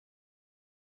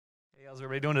Hey, how's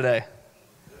everybody doing today?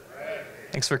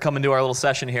 Thanks for coming to our little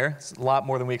session here. It's a lot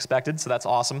more than we expected, so that's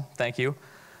awesome. Thank you.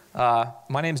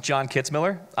 My name is John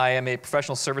Kitzmiller. I am a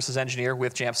professional services engineer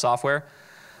with JAMF Software.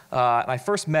 And I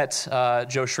first met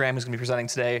Joe Schramm, who's going to be presenting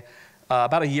today,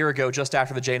 about a year ago, just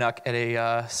after the JNUC at a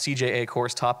CJA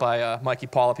course taught by Mikey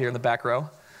Paul up here in the back row.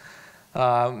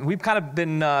 We've kind of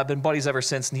been buddies ever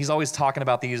since, and he's always talking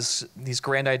about these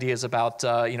grand ideas about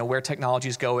where technology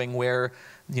is going, where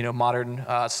modern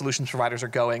solutions providers are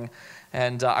going.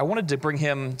 And I wanted to bring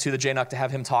him to the JNUC to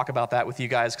have him talk about that with you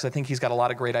guys, because I think he's got a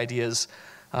lot of great ideas.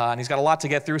 And he's got a lot to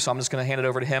get through, so I'm just going to hand it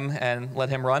over to him and let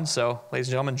him run. So, ladies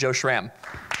and gentlemen, Joe Schramm.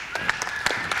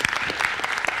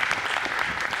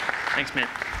 Thanks, man.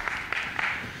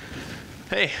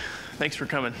 Hey, thanks for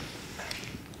coming.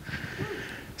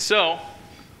 So,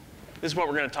 this is what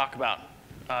we're going to talk about.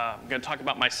 I'm going to talk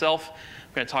about myself.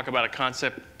 I'm going to talk about a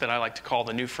concept that I like to call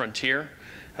the new frontier.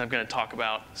 And I'm going to talk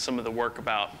about some of the work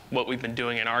about what we've been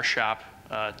doing in our shop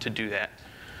to do that.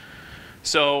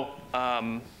 So,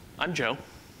 I'm Joe.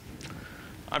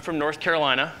 I'm from North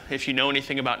Carolina. If you know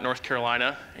anything about North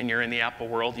Carolina and you're in the Apple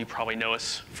world, you probably know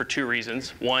us for two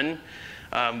reasons. One,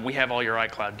 we have all your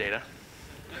iCloud data.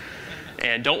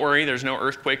 And don't worry, there's no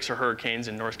earthquakes or hurricanes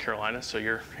in North Carolina, so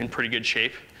you're in pretty good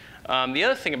shape. The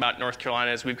other thing about North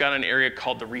Carolina is we've got an area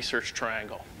called the Research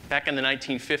Triangle. Back in the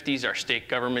 1950s, our state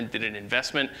government did an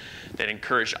investment that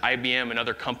encouraged IBM and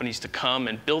other companies to come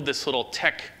and build this little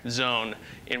tech zone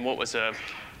in what was a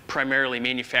primarily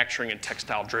manufacturing and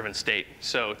textile-driven state.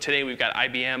 So today we've got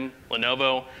IBM,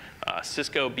 Lenovo,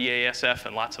 Cisco, BASF,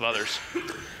 and lots of others.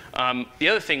 The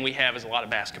other thing we have is a lot of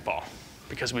basketball,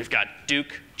 because we've got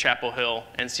Duke, Chapel Hill,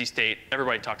 NC State.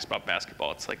 Everybody talks about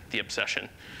basketball. It's like the obsession.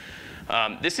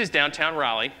 This is downtown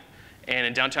Raleigh. And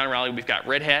in downtown Raleigh, we've got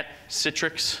Red Hat,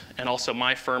 Citrix, and also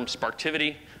my firm,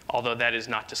 Sparktivity, although that is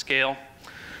not to scale.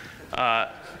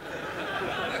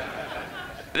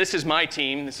 This is my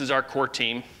team. This is our core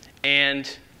team. And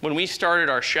when we started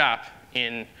our shop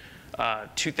in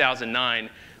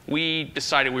 2009, we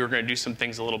decided we were going to do some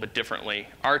things a little bit differently.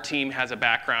 Our team has a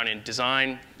background in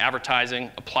design,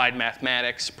 advertising, applied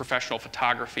mathematics, professional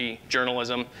photography,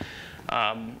 journalism,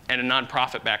 and a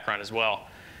nonprofit background as well.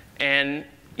 And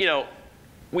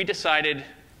we decided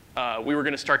we were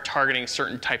going to start targeting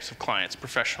certain types of clients: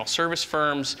 professional service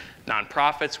firms,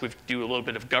 nonprofits. We do a little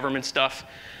bit of government stuff.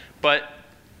 But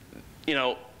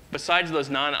besides those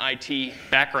non-IT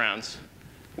backgrounds,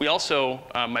 we also,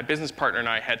 my business partner and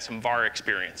I had some VAR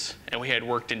experience, and we had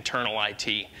worked internal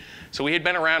IT. So we had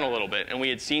been around a little bit, and we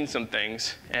had seen some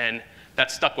things, and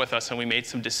that stuck with us, and we made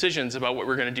some decisions about what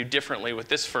we're going to do differently with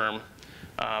this firm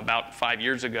about 5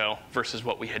 years ago versus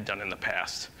what we had done in the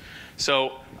past.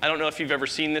 So I don't know if you've ever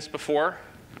seen this before.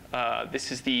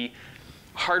 This is the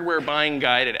hardware buying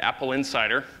guide at Apple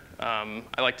Insider. I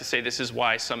like to say this is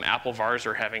why some Apple VARs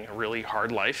are having a really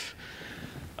hard life.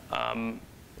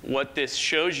 What this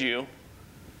shows you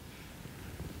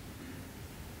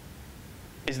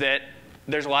is that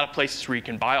there's a lot of places where you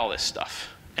can buy all this stuff.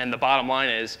 And the bottom line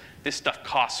is this stuff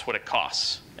costs what it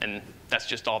costs. And that's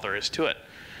just all there is to it.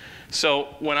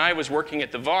 So when I was working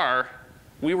at the VAR,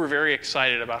 we were very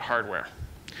excited about hardware.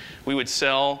 We would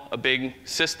sell a big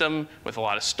system with a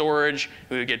lot of storage.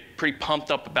 We would get pretty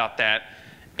pumped up about that.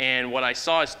 And what I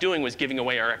saw us doing was giving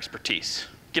away our expertise,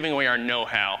 giving away our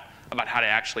know-how about how to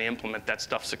actually implement that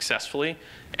stuff successfully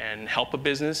and help a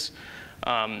business.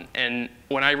 And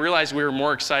when I realized we were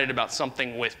more excited about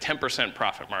something with 10%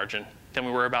 profit margin than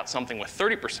we were about something with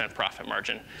 30% profit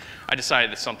margin, I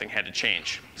decided that something had to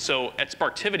change. So at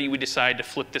Sparktivity, we decided to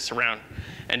flip this around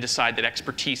and decide that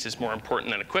expertise is more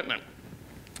important than equipment.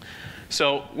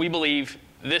 So we believe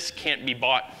this can't be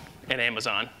bought at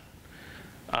Amazon.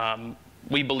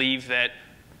 We believe that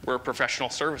we're a professional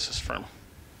services firm.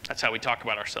 That's how we talk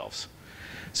about ourselves.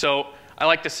 So I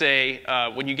like to say,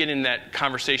 when you get in that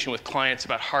conversation with clients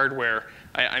about hardware,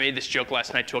 I made this joke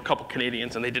last night to a couple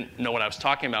Canadians, and they didn't know what I was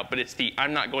talking about, but it's the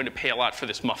I'm not going to pay a lot for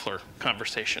this muffler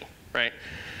conversation, right?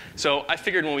 So I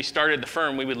figured when we started the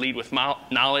firm, we would lead with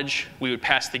knowledge. We would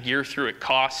pass the gear through at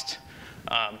cost.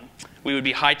 We would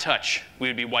be high touch. We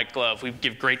would be white glove. We'd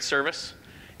give great service.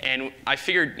 And I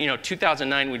figured,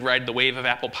 2009, we'd ride the wave of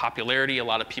Apple popularity. A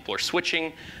lot of people are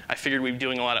switching. I figured we'd be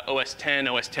doing a lot of OS X,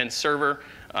 OS X server,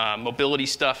 mobility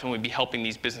stuff, and we'd be helping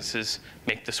these businesses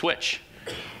make the switch.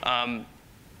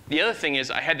 The other thing is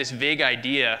I had this vague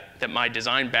idea that my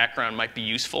design background might be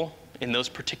useful in those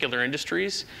particular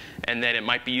industries, and that it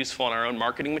might be useful in our own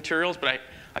marketing materials, but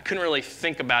I couldn't really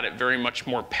think about it very much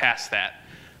more past that.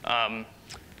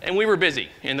 And we were busy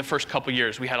in the first couple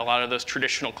years. We had a lot of those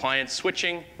traditional clients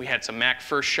switching. We had some Mac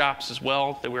first shops as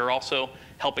well that we were also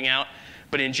helping out.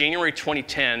 But in January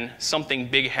 2010, something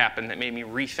big happened that made me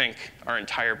rethink our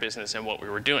entire business and what we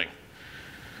were doing.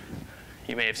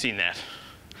 You may have seen that.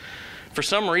 For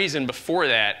some reason before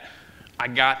that, I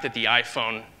got that the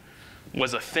iPhone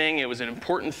was a thing. It was an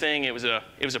important thing. It was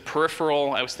a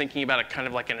peripheral. I was thinking about it kind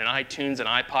of like in an iTunes, an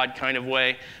iPod kind of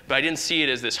way. But I didn't see it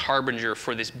as this harbinger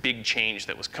for this big change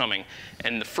that was coming.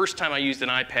 And the first time I used an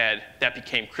iPad, that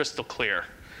became crystal clear.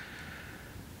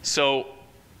 So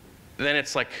then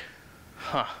it's like,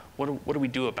 what do we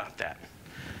do about that?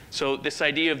 So this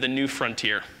idea of the new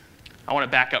frontier. I want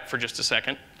to back up for just a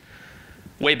second.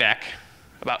 Way back,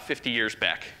 about 50 years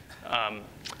back. I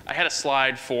had a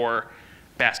slide for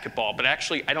basketball, but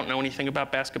actually I don't know anything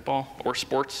about basketball or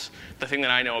sports. The thing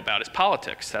that I know about is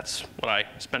politics. That's what I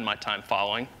spend my time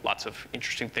following. Lots of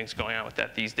interesting things going on with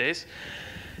that these days.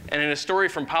 And in a story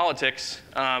from politics,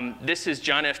 this is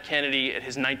John F. Kennedy at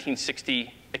his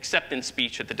 1960 acceptance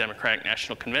speech at the Democratic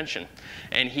National Convention.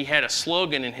 And he had a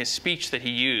slogan in his speech that he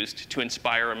used to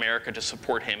inspire America to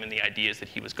support him in the ideas that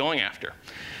he was going after.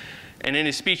 And in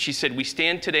his speech, he said, "We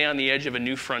stand today on the edge of a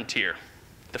new frontier.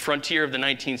 The frontier of the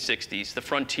 1960s, the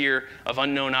frontier of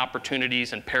unknown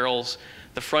opportunities and perils,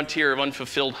 the frontier of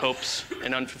unfulfilled hopes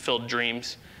and unfulfilled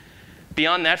dreams.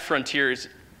 Beyond that frontier is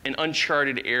an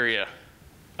uncharted area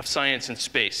of science and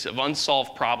space, of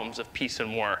unsolved problems of peace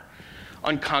and war,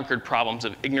 unconquered problems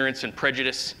of ignorance and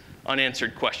prejudice,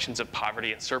 unanswered questions of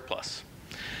poverty and surplus."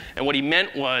 And what he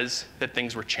meant was that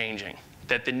things were changing,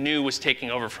 that the new was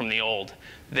taking over from the old,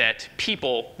 that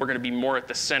people were going to be more at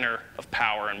the center of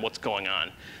power and what's going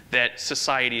on, that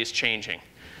society is changing,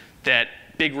 that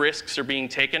big risks are being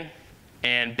taken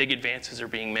and big advances are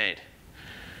being made.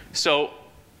 So,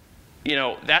 you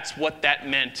know, that's what that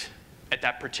meant at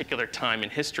that particular time in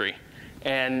history.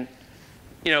 And,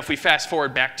 you know, if we fast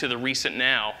forward back to the recent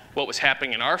now, what was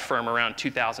happening in our firm around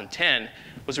 2010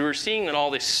 was we were seeing that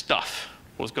all this stuff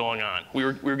was going on. We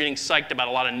were getting psyched about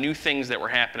a lot of new things that were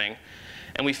happening,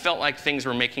 and we felt like things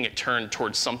were making a turn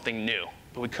towards something new,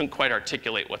 but we couldn't quite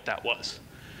articulate what that was.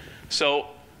 So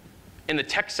in the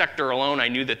tech sector alone, I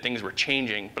knew that things were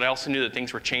changing, but I also knew that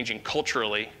things were changing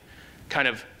culturally, kind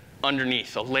of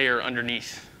underneath, a layer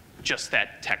underneath just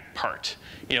that tech part.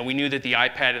 You know, we knew that the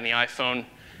iPad and the iPhone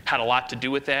had a lot to do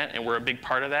with that, and were a big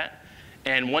part of that.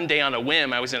 And one day on a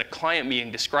whim, I was in a client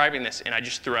meeting describing this, and I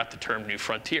just threw out the term new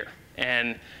frontier.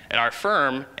 And at our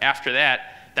firm, after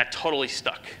that, that totally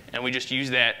stuck. And we just use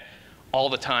that all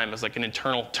the time as like an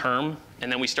internal term.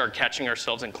 And then we start catching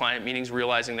ourselves in client meetings,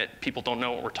 realizing that people don't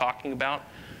know what we're talking about.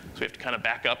 So we have to kind of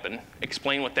back up and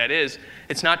explain what that is.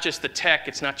 It's not just the tech,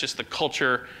 it's not just the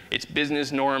culture, it's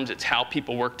business norms, it's how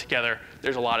people work together.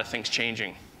 There's a lot of things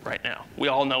changing right now. We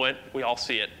all know it, we all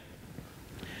see it.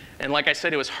 And like I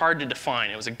said, it was hard to define.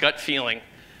 It was a gut feeling.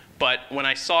 But when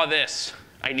I saw this,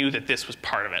 I knew that this was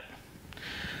part of it.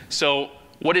 So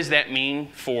what does that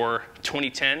mean for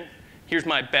 2010? Here's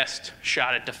my best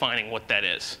shot at defining what that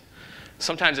is.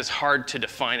 Sometimes it's hard to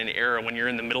define an era when you're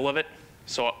in the middle of it.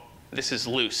 So this is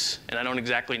loose, and I don't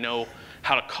exactly know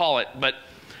how to call it. But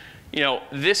you know,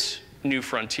 this new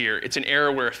frontier, it's an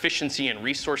era where efficiency and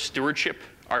resource stewardship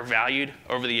are valued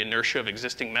over the inertia of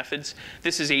existing methods.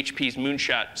 This is HP's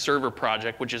Moonshot server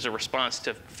project, which is a response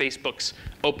to Facebook's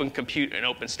Open Compute and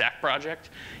OpenStack project.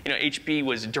 You know, HP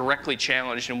was directly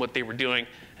challenged in what they were doing,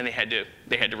 and they had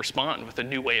to respond with a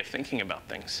new way of thinking about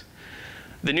things.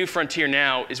 The new frontier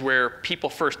now is where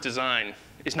people-first design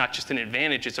is not just an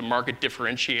advantage, it's a market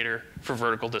differentiator for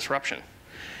vertical disruption.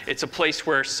 It's a place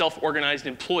where self-organized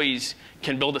employees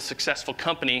can build a successful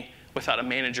company without a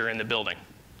manager in the building.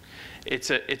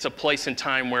 It's a place and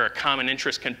time where a common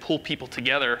interest can pull people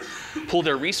together, pull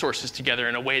their resources together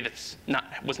in a way that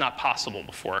was not possible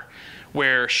before,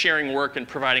 where sharing work and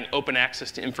providing open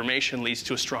access to information leads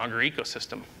to a stronger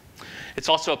ecosystem. It's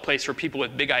also a place where people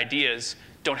with big ideas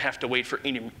don't have to wait for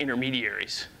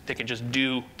intermediaries. They can just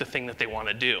do the thing that they want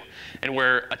to do. And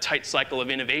where a tight cycle of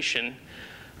innovation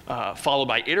followed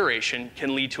by iteration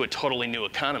can lead to a totally new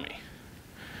economy.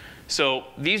 So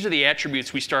these are the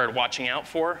attributes we started watching out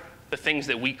for, the things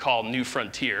that we call new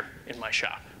frontier in my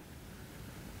shop.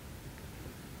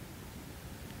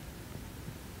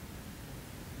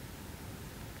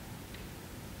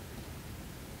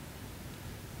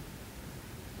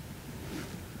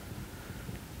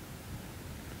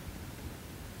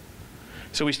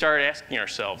 So we started asking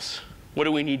ourselves, what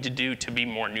do we need to do to be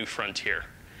more new frontier?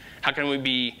 How can we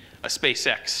be a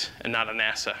SpaceX and not a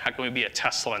NASA? How can we be a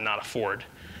Tesla and not a Ford?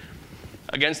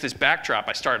 Against this backdrop,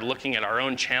 I started looking at our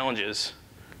own challenges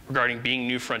regarding being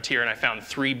New Frontier, and I found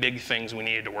 3 big things we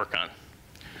needed to work on.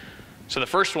 So the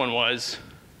first one was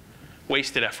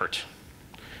wasted effort.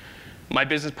 My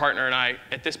business partner and I,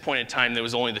 at this point in time, there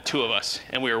was only the 2 of us,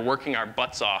 and we were working our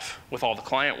butts off with all the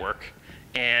client work,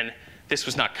 and this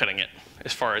was not cutting it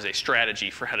as far as a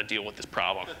strategy for how to deal with this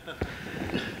problem.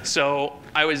 So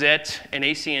I was at an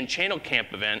ACN Channel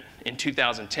Camp event in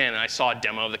 2010, and I saw a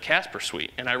demo of the Casper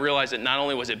Suite, and I realized that not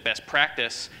only was it best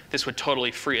practice, this would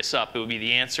totally free us up. It would be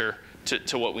the answer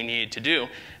to what we needed to do.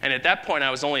 And at that point,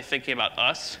 I was only thinking about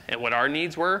us and what our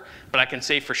needs were, but I can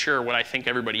say for sure what I think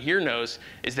everybody here knows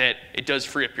is that it does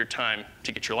free up your time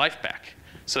to get your life back.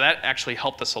 So that actually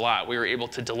helped us a lot. We were able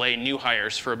to delay new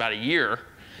hires for about a year,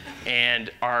 and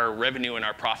our revenue and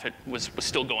our profit was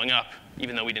still going up,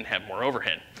 even though we didn't have more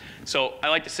overhead. So I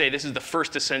like to say this is the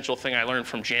first essential thing I learned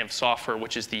from JAMF Software,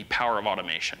 which is the power of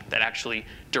automation that actually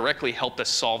directly helped us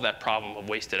solve that problem of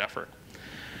wasted effort.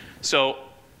 So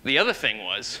the other thing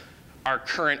was our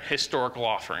current historical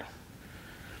offering.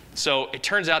 So it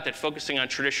turns out that focusing on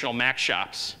traditional Mac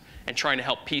shops and trying to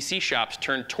help PC shops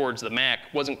turn towards the Mac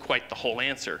wasn't quite the whole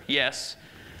answer. Yes,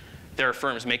 there are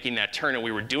firms making that turn, and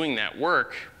we were doing that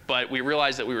work, but we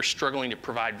realized that we were struggling to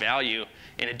provide value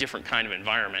in a different kind of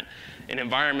environment, an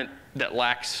environment that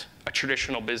lacks a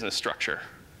traditional business structure,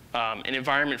 an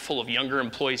environment full of younger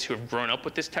employees who have grown up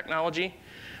with this technology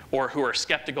or who are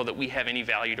skeptical that we have any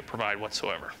value to provide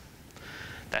whatsoever.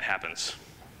 That happens.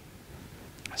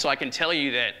 So I can tell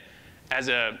you that as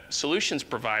a solutions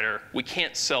provider, we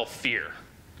can't sell fear.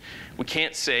 We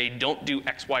can't say, don't do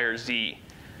X, Y, or Z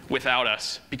without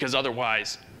us, because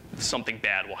otherwise something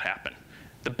bad will happen.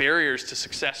 The barriers to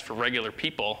success for regular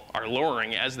people are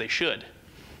lowering, as they should.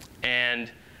 And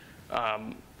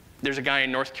there's a guy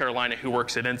in North Carolina who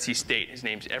works at NC State. His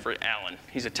name's Everett Allen.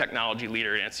 He's a technology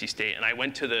leader at NC State. And I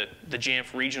went to the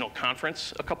JAMF regional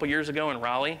conference a couple years ago in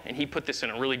Raleigh, and he put this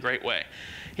in a really great way.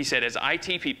 He said, as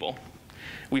IT people,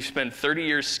 we've spent 30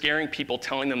 years scaring people,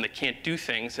 telling them they can't do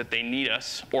things, that they need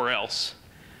us or else.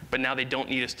 But now they don't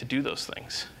need us to do those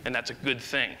things. And that's a good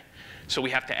thing. So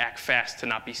we have to act fast to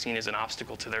not be seen as an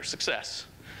obstacle to their success.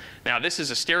 Now, this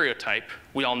is a stereotype.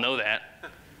 We all know that.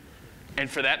 And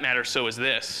for that matter, so is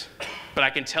this. But I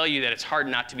can tell you that it's hard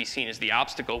not to be seen as the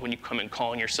obstacle when you come in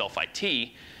calling yourself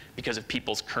IT because of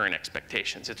people's current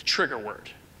expectations. It's a trigger word.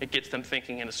 It gets them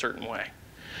thinking in a certain way.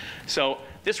 So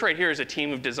this right here is a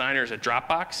team of designers at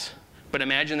Dropbox. But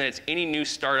imagine that it's any new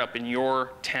startup in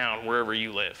your town, wherever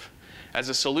you live. As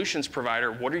a solutions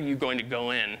provider, what are you going to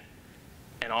go in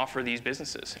and offer these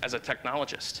businesses as a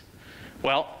technologist?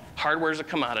 Well, hardware is a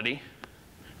commodity.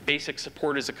 Basic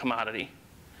support is a commodity.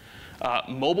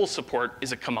 Mobile support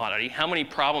is a commodity. How many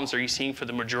problems are you seeing for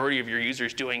the majority of your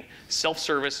users doing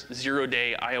self-service,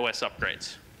 zero-day iOS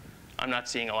upgrades? I'm not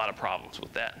seeing a lot of problems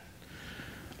with that.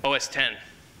 OS 10,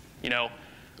 you know,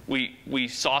 we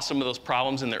saw some of those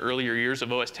problems in the earlier years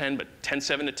of OS 10, but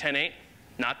 10.7 to 10.8,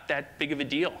 not that big of a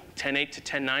deal. 10.8 to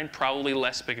 10.9, probably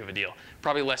less big of a deal.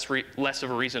 Probably less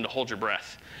of a reason to hold your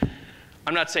breath.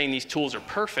 I'm not saying these tools are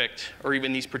perfect, or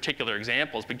even these particular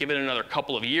examples, but give it another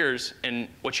couple of years, and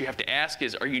what you have to ask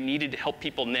is, are you needed to help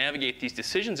people navigate these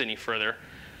decisions any further?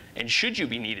 And should you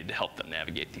be needed to help them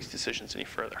navigate these decisions any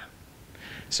further?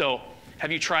 So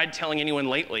have you tried telling anyone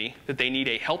lately that they need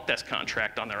a help desk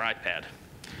contract on their iPad?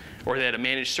 Or that a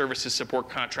managed services support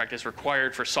contract is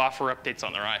required for software updates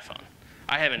on their iPhone?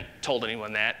 I haven't told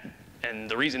anyone that, and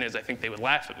the reason is I think they would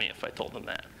laugh at me if I told them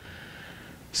that.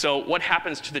 So what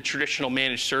happens to the traditional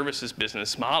managed services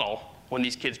business model when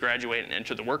these kids graduate and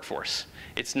enter the workforce?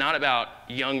 It's not about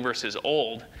young versus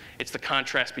old. It's the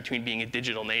contrast between being a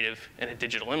digital native and a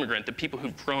digital immigrant, the people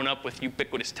who've grown up with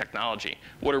ubiquitous technology.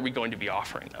 What are we going to be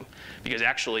offering them? Because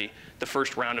actually, the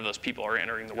first round of those people are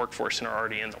entering the workforce and are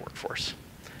already in the workforce.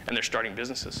 And they're starting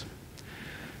businesses.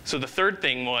 So the third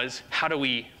thing was, how do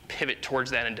we pivot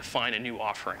towards that and define a new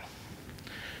offering?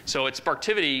 So at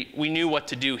Sparktivity, we knew what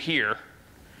to do here,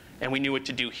 and we knew what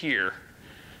to do here,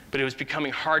 but it was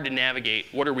becoming hard to navigate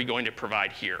what are we going to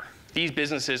provide here. These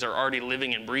businesses are already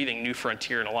living and breathing New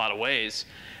Frontier in a lot of ways.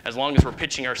 As long as we're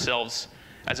pitching ourselves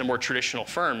as a more traditional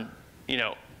firm, you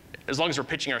know, as long as we're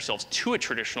pitching ourselves to a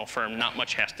traditional firm, not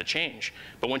much has to change.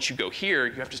 But once you go here,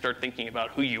 you have to start thinking about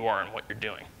who you are and what you're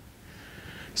doing.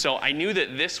 So I knew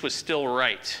that this was still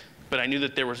right, but I knew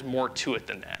that there was more to it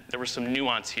than that. There was some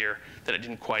nuance here that I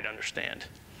didn't quite understand.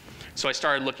 So I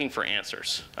started looking for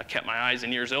answers. I kept my eyes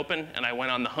and ears open, and I went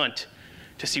on the hunt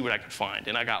to see what I could find,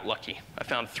 and I got lucky. I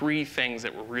found 3 things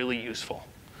that were really useful.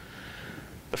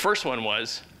 The first one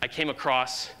was I came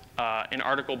across an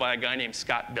article by a guy named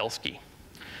Scott Belsky.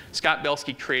 Scott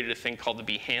Belsky created a thing called the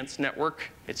Behance Network.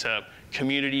 It's a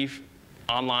community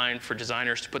online for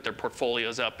designers to put their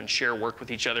portfolios up and share work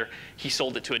with each other. He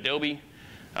sold it to Adobe.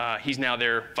 He's now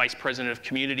their vice president of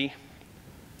community.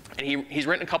 And he's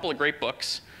written a couple of great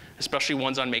books, especially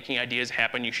ones on making ideas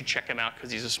happen. You should check him out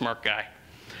because he's a smart guy.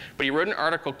 But he wrote an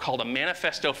article called A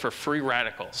Manifesto for Free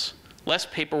Radicals. Less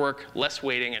paperwork, less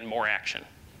waiting, and more action.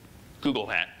 Google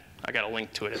that. I got a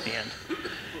link to it at the end.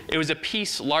 It was a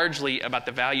piece largely about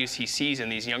the values he sees in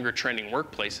these younger trending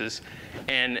workplaces,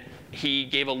 and he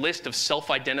gave a list of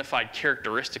self-identified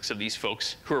characteristics of these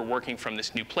folks who are working from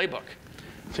this new playbook.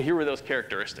 So here were those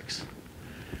characteristics.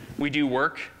 We do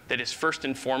work that is first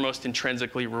and foremost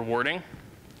intrinsically rewarding.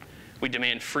 We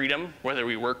demand freedom, whether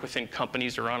we work within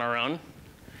companies or on our own.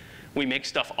 We make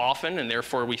stuff often, and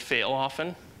therefore we fail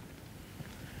often.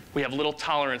 We have little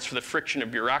tolerance for the friction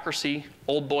of bureaucracy,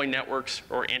 old boy networks,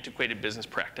 or antiquated business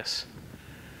practice.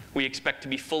 We expect to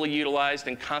be fully utilized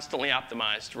and constantly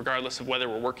optimized, regardless of whether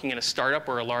we're working in a startup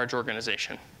or a large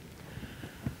organization.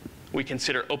 We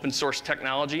consider open source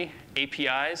technology,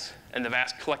 APIs, and the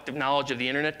vast collective knowledge of the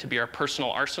internet to be our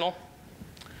personal arsenal.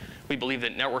 We believe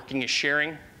that networking is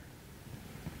sharing.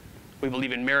 We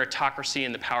believe in meritocracy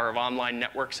and the power of online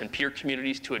networks and peer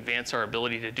communities to advance our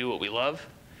ability to do what we love.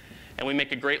 And we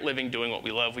make a great living doing what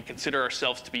we love. We consider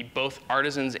ourselves to be both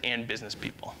artisans and business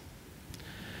people.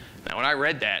 Now, when I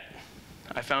read that,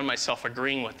 I found myself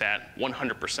agreeing with that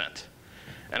 100%.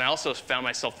 And I also found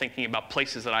myself thinking about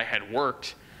places that I had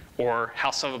worked or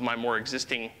how some of my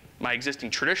existing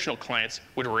traditional clients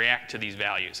would react to these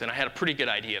values. And I had a pretty good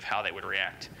idea of how they would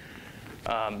react.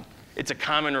 It's a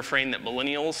common refrain that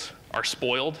millennials are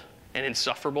spoiled and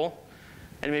insufferable,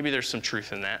 and maybe there's some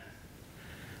truth in that.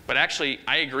 But actually,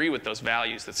 I agree with those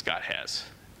values that Scott has.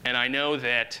 And I know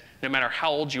that no matter how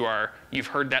old you are, you've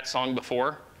heard that song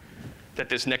before, that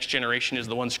this next generation is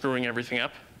the one screwing everything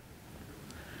up.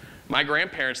 My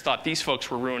grandparents thought these folks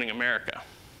were ruining America.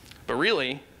 But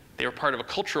really, they were part of a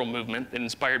cultural movement that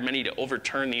inspired many to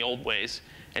overturn the old ways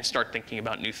and start thinking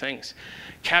about new things.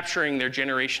 Capturing their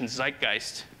generation's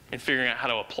zeitgeist and figuring out how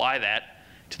to apply that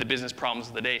to the business problems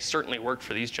of the day certainly worked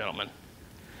for these gentlemen.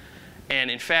 And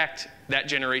in fact, that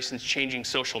generation's changing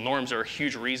social norms are a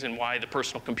huge reason why the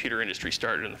personal computer industry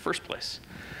started in the first place.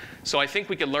 So I think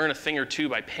we could learn a thing or two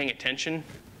by paying attention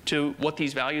to what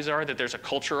these values are, that there's a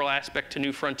cultural aspect to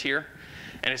New Frontier,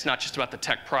 and it's not just about the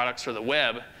tech products or the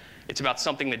web, it's about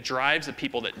something that drives the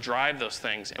people that drive those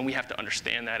things, and we have to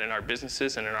understand that in our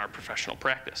businesses and in our professional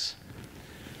practice.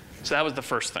 So that was the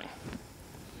first thing.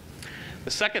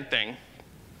 The second thing,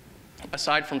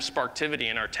 aside from Sparktivity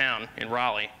in our town in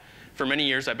Raleigh, for many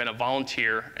years, I've been a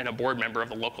volunteer and a board member of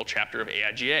the local chapter of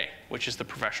AIGA, which is the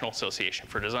Professional Association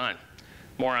for Design.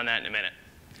 More on that in a minute.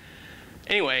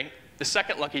 Anyway, the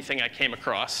second lucky thing I came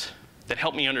across that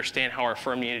helped me understand how our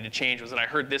firm needed to change was that I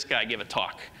heard this guy give a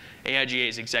talk,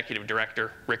 AIGA's executive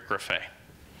director, Rick Griffey.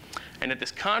 And at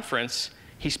this conference,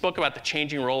 he spoke about the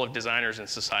changing role of designers in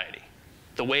society.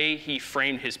 The way he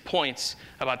framed his points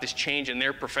about this change in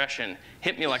their profession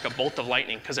hit me like a bolt of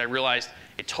lightning because I realized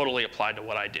it totally applied to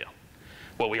what I do.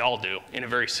 What we all do in a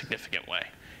very significant way.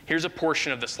 Here's a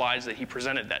portion of the slides that he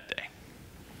presented that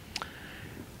day.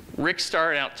 Rick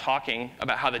started out talking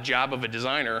about how the job of a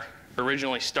designer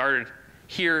originally started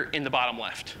here in the bottom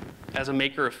left as a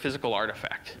maker of physical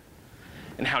artifact,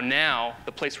 and how now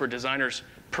the place where designers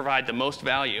provide the most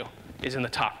value is in the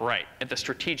top right at the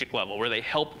strategic level, where they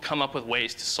help come up with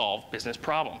ways to solve business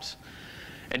problems.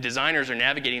 And designers are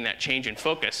navigating that change in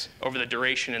focus over the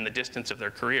duration and the distance of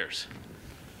their careers.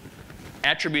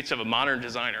 Attributes of a modern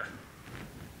designer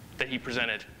that he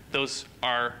presented, those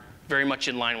are very much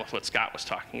in line with what Scott was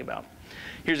talking about.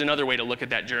 Here's another way to look at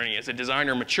that journey. As a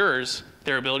designer matures,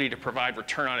 their ability to provide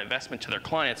return on investment to their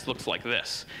clients looks like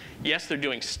this. Yes, they're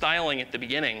doing styling at the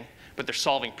beginning, but they're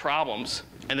solving problems,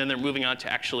 and then they're moving on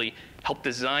to actually help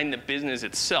design the business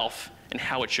itself and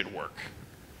how it should work.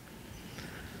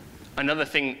 Another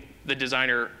thing the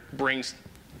designer brings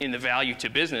in the value to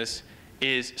business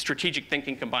is strategic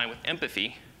thinking combined with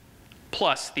empathy,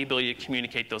 plus the ability to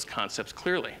communicate those concepts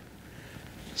clearly.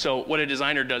 So what a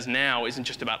designer does now isn't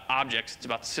just about objects, it's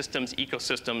about systems,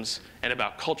 ecosystems, and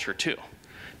about culture too.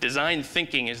 Design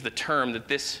thinking is the term that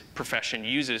this profession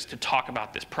uses to talk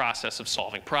about this process of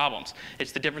solving problems.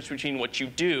 It's the difference between what you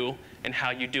do and how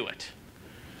you do it.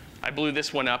 I blew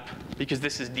this one up because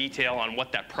this is detail on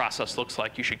what that process looks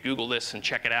like. You should Google this and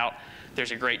check it out.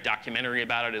 There's a great documentary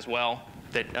about it as well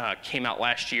that came out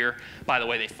last year. By the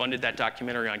way, they funded that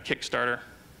documentary on Kickstarter.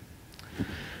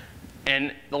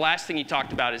 And the last thing he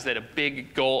talked about is that a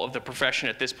big goal of the profession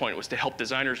at this point was to help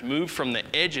designers move from the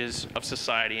edges of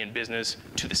society and business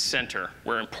to the center,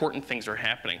 where important things are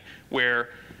happening, where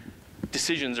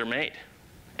decisions are made.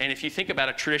 And if you think about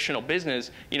a traditional business,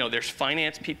 you know, there's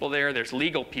finance people there, there's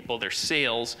legal people, there's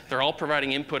sales. They're all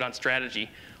providing input on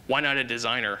strategy. Why not a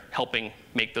designer helping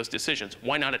make those decisions?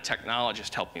 Why not a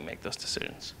technologist helping make those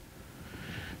decisions?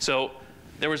 So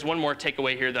there was one more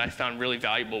takeaway here that I found really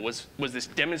valuable was this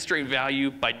demonstrate value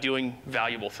by doing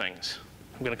valuable things.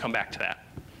 I'm going to come back to that.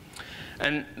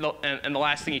 And the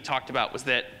last thing he talked about was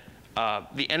that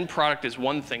the end product is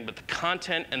one thing, but the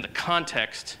content and the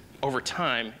context over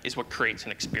time is what creates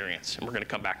an experience. And we're going to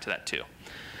come back to that too.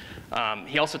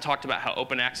 He also talked about how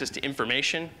open access to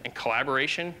information and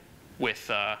collaboration with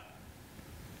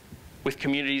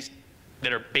communities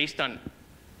that are based on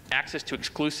access to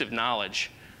exclusive knowledge,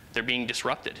 they're being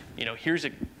disrupted. You know, here's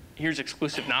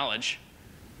exclusive knowledge,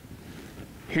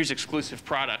 here's exclusive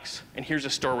products, and here's a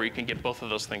store where you can get both of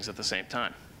those things at the same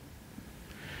time.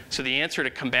 So the answer to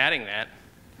combating that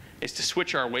is to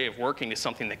switch our way of working to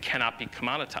something that cannot be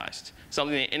commoditized,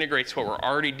 something that integrates what we're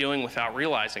already doing without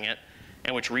realizing it,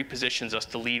 and which repositions us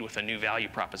to lead with a new value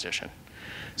proposition.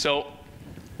 So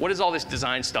what does all this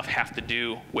design stuff have to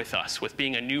do with us, with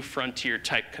being a new frontier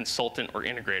type consultant or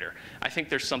integrator? I think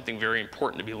there's something very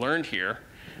important to be learned here,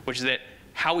 which is that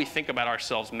how we think about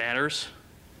ourselves matters,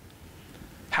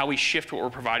 how we shift what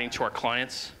we're providing to our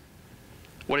clients,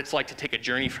 what it's like to take a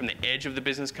journey from the edge of the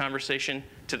business conversation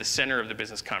to the center of the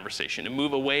business conversation, to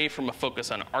move away from a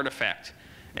focus on artifact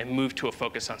and move to a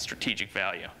focus on strategic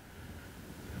value.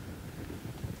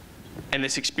 And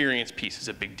this experience piece is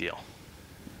a big deal.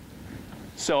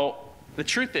 So the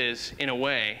truth is, in a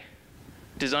way,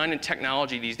 design and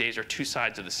technology these days are two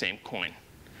sides of the same coin.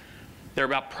 They're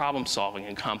about problem solving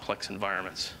in complex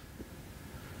environments.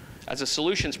 As a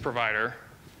solutions provider,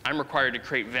 I'm required to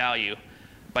create value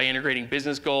by integrating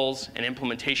business goals and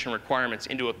implementation requirements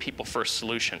into a people-first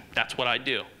solution. That's what I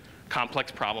do, complex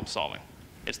problem solving.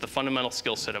 It's the fundamental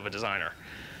skill set of a designer.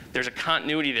 There's a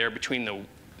continuity there between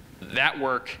that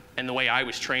work and the way I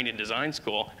was trained in design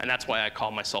school, and that's why I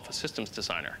call myself a systems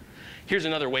designer. Here's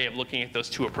another way of looking at those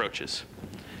two approaches.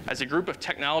 As a group of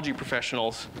technology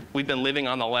professionals, we've been living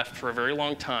on the left for a very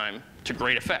long time to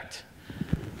great effect.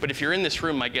 But if you're in this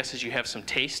room, my guess is you have some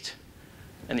taste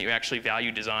and that you actually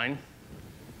value design,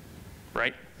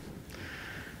 right?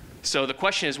 So the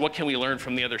question is, what can we learn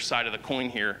from the other side of the coin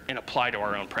here and apply to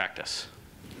our own practice?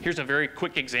 Here's a very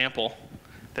quick example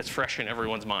that's fresh in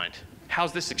everyone's mind.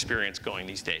 How's this experience going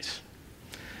these days?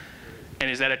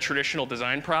 And is that a traditional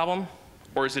design problem,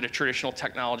 or is it a traditional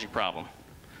technology problem?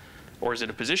 Or is it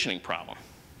a positioning problem?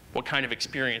 What kind of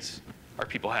experience are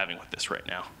people having with this right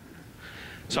now?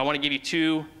 So I want to give you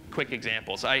two quick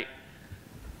examples.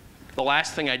 The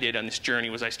last thing I did on this journey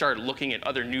was I started looking at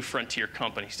other new frontier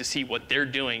companies to see what they're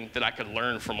doing that I could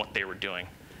learn from what they were doing.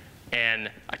 And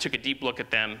I took a deep look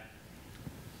at them.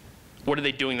 What are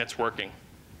they doing that's working?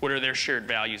 What are their shared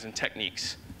values and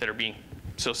techniques that are being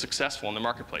so successful in the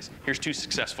marketplace? Here's two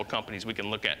successful companies we can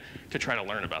look at to try to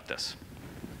learn about this.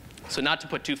 So not to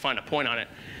put too fine a point on it,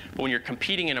 but when you're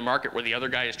competing in a market where the other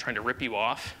guy is trying to rip you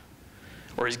off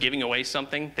or is giving away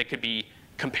something that could be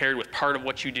compared with part of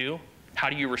what you do, how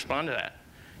do you respond to that?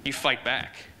 You fight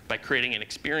back by creating an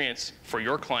experience for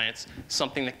your clients,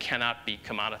 something that cannot be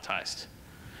commoditized.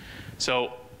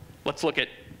 So let's look at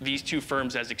these two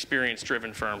firms as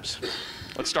experience-driven firms.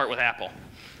 Let's start with Apple.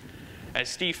 As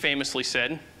Steve famously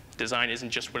said, design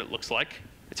isn't just what it looks like,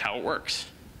 it's how it works.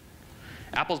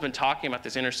 Apple's been talking about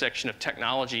this intersection of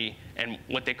technology and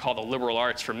what they call the liberal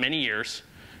arts for many years.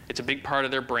 It's a big part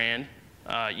of their brand.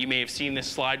 You may have seen this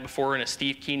slide before in a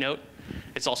Steve keynote.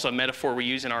 It's also a metaphor we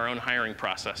use in our own hiring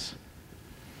process.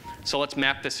 So let's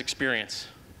map this experience.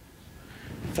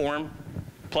 Form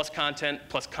plus content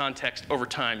plus context over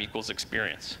time equals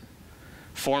experience.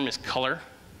 Form is color.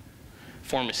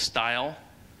 Form is style.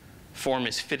 Form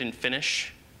is fit and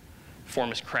finish.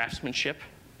 Form is craftsmanship.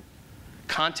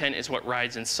 Content is what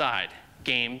rides inside.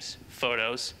 Games,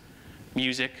 photos,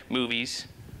 music, movies,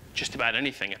 just about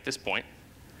anything at this point.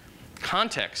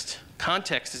 Context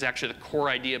is actually the core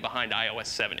idea behind iOS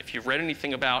 7. If you've read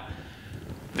anything about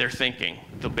their thinking,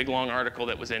 the big long article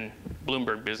that was in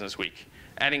Bloomberg Business Week,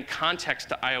 adding context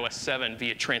to iOS 7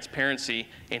 via transparency,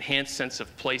 enhanced sense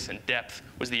of place and depth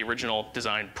was the original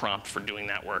design prompt for doing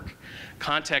that work.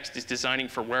 Context is designing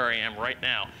for where I am right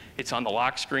now. It's on the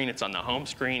lock screen, it's on the home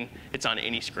screen, it's on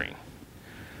any screen.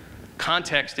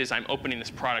 Context is I'm opening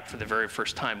this product for the very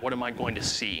first time. What am I going to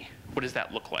see? What does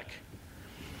that look like?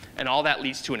 And all that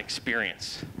leads to an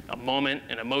experience, a moment,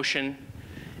 an emotion.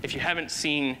 If you haven't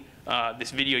seen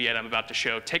this video yet I'm about to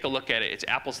show, take a look at it. It's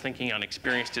Apple's thinking on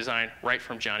experience design right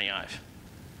from Johnny Ive.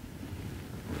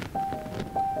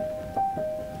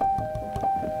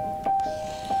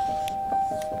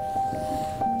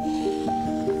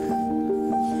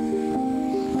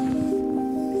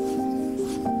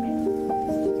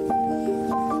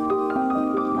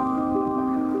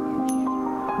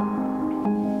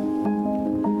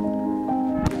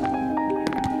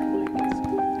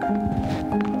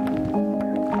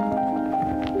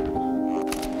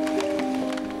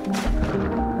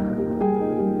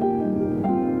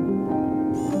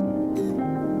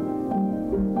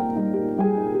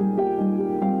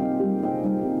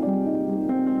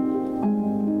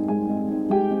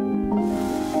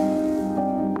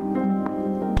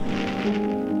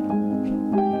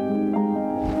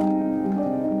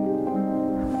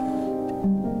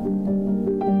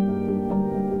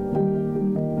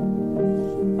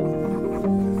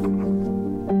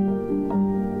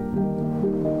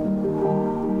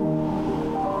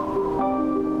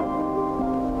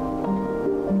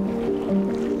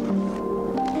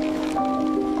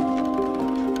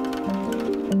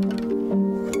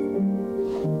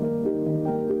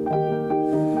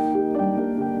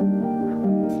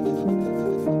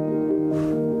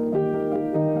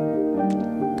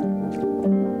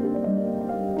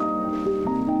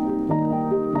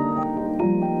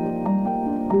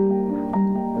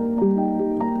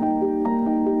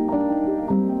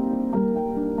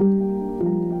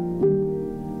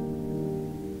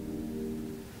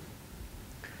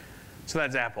 So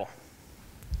that's Apple.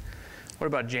 What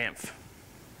about JAMF?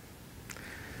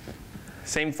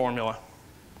 Same formula.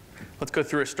 Let's go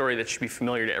through a story that should be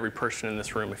familiar to every person in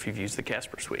this room if you've used the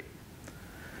Casper Suite.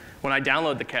 When I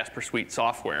download the Casper Suite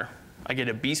software, I get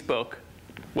a bespoke,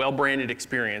 well-branded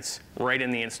experience right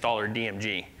in the installer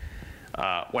DMG.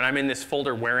 When I'm in this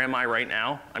folder, where am I right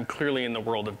now? I'm clearly in the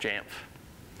world of JAMF.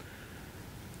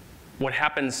 What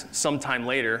happens sometime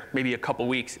later, maybe a couple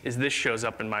weeks, is this shows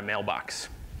up in my mailbox.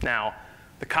 Now,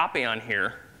 the copy on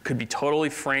here could be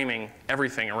totally framing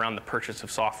everything around the purchase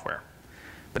of software,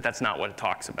 but that's not what it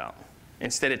talks about.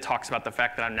 Instead, it talks about the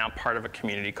fact that I'm now part of a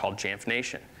community called JAMF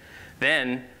Nation.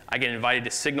 Then, I get invited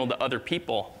to signal to other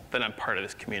people that I'm part of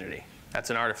this community. That's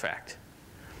an artifact.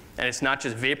 And it's not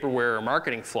just vaporware or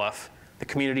marketing fluff. The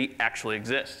community actually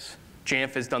exists.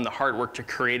 JAMF has done the hard work to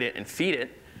create it and feed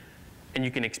it, and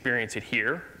you can experience it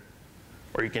here,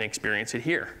 or you can experience it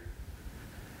here.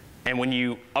 And when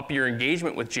you up your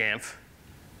engagement with JAMF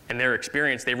and their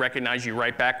experience, they recognize you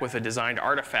right back with a designed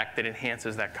artifact that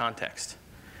enhances that context.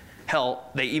 Hell,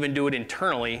 they even do it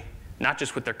internally, not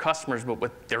just with their customers, but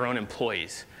with their own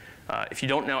employees. If you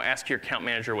don't know, ask your account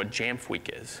manager what JAMF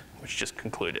Week is, which just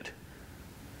concluded.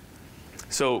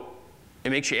 So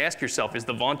it makes you ask yourself, is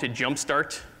the vaunted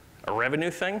jumpstart a revenue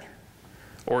thing?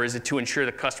 Or is it to ensure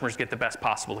that customers get the best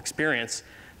possible experience,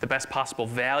 the best possible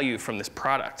value from this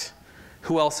product?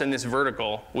 Who else in this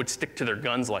vertical would stick to their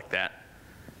guns like that?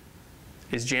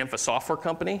 Is JAMF a software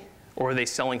company? Or are they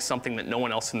selling something that no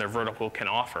one else in their vertical can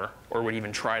offer or would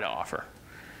even try to offer?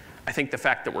 I think the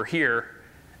fact that we're here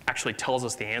actually tells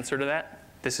us the answer to that.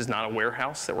 This is not a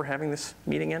warehouse that we're having this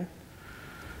meeting in.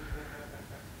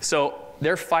 So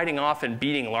they're fighting off and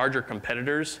beating larger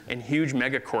competitors and huge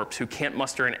megacorps who can't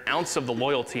muster an ounce of the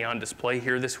loyalty on display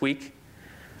here this week.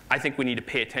 I think we need to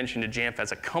pay attention to JAMF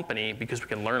as a company because we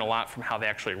can learn a lot from how they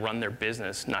actually run their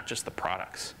business, not just the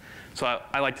products. So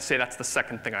I like to say that's the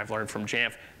second thing I've learned from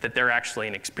JAMF, that they're actually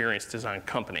an experience design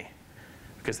company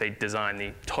because they design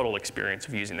the total experience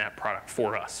of using that product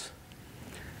for us.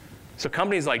 So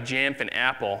companies like JAMF and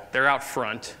Apple, they're out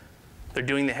front. They're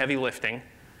doing the heavy lifting.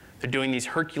 They're doing these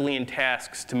Herculean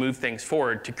tasks to move things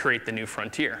forward to create the new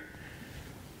frontier.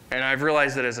 And I've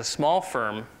realized that as a small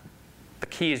firm, the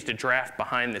key is to draft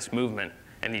behind this movement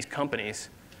and these companies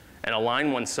and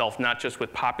align oneself not just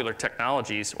with popular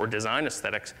technologies or design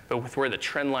aesthetics, but with where the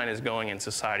trend line is going in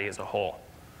society as a whole.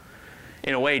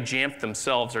 In a way, JAMF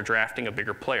themselves are drafting a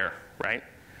bigger player, right?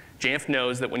 JAMF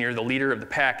knows that when you're the leader of the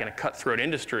pack in a cutthroat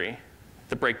industry,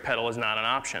 the brake pedal is not an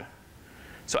option.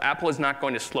 So Apple is not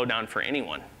going to slow down for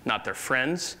anyone, not their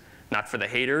friends, not for the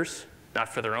haters,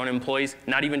 not for their own employees,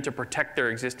 not even to protect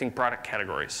their existing product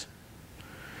categories.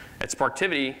 At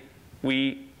Sparktivity,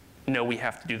 we know we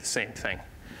have to do the same thing.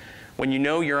 When you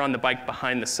know you're on the bike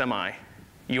behind the semi,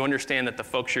 you understand that the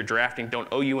folks you're drafting don't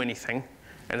owe you anything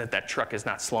and that that truck is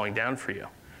not slowing down for you.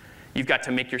 You've got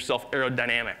to make yourself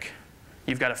aerodynamic.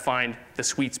 You've got to find the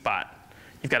sweet spot.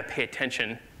 You've got to pay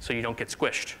attention so you don't get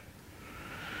squished.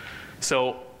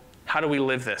 So how do we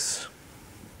live this?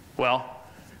 Well,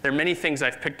 there are many things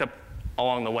I've picked up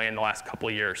along the way in the last couple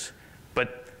of years,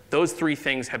 but those three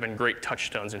things have been great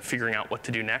touchstones in figuring out what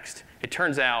to do next. It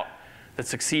turns out that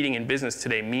succeeding in business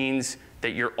today means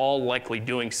that you're all likely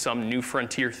doing some new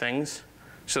frontier things.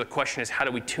 So the question is, how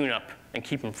do we tune up and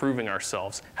keep improving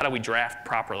ourselves? How do we draft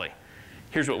properly?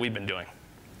 Here's what we've been doing.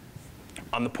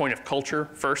 On the point of culture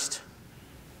first,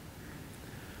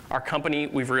 our company,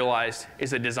 we've realized,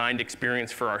 is a designed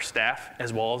experience for our staff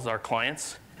as well as our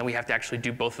clients, and we have to actually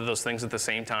do both of those things at the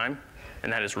same time,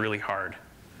 and that is really hard.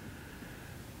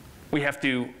 We have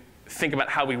to think about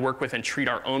how we work with and treat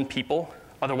our own people,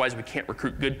 otherwise we can't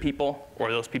recruit good people,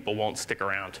 or those people won't stick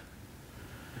around.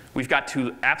 We've got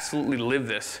to absolutely live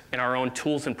this in our own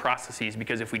tools and processes,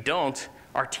 because if we don't,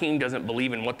 our team doesn't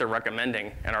believe in what they're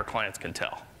recommending, and our clients can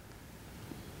tell.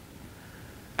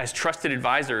 As trusted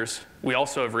advisors, we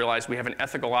also have realized we have an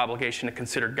ethical obligation to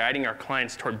consider guiding our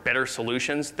clients toward better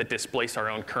solutions that displace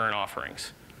our own current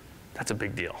offerings. That's a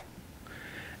big deal.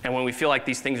 And when we feel like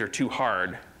these things are too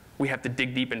hard, we have to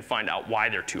dig deep and find out why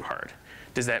they're too hard.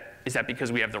 Is that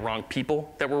because we have the wrong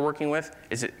people that we're working with?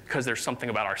 Is it because there's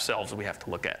something about ourselves that we have to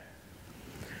look at?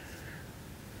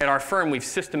 At our firm, we've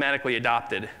systematically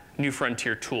adopted new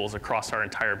frontier tools across our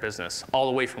entire business, all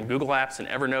the way from Google Apps and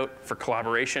Evernote for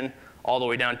collaboration, all the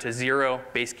way down to Xero,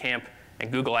 Basecamp,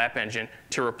 and Google App Engine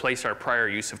to replace our prior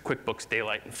use of QuickBooks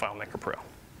Daylight and FileMaker Pro.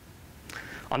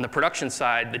 On the production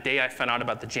side, the day I found out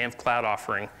about the JAMF Cloud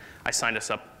offering, I signed us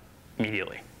up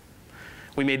immediately.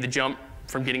 We made the jump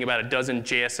from getting about a dozen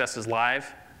JSSs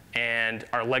live, and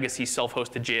our legacy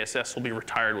self-hosted JSS will be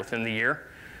retired within the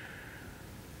year.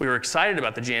 We were excited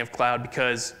about the JAMF Cloud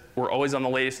because we're always on the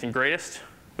latest and greatest.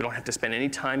 We don't have to spend any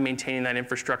time maintaining that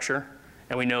infrastructure.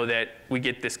 And we know that we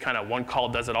get this kind of one call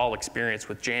does it all experience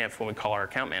with JAMF when we call our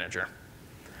account manager.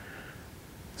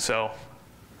 So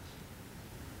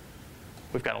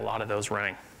we've got a lot of those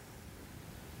running.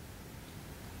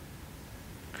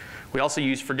 We also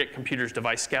use Forget Computers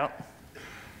Device Scout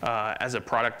as a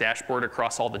product dashboard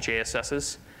across all the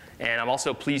JSSs. And I'm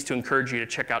also pleased to encourage you to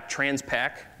check out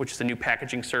Transpack, which is a new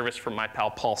packaging service from my pal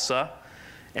Paul Suh,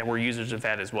 and we're users of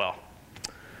that as well.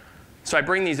 So I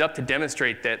bring these up to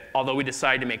demonstrate that although we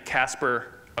decided to make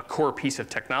Casper a core piece of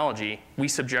technology, we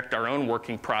subject our own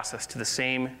working process to the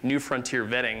same new frontier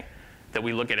vetting that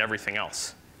we look at everything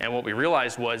else. And what we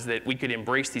realized was that we could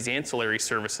embrace these ancillary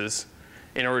services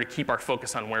in order to keep our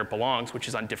focus on where it belongs, which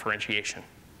is on differentiation.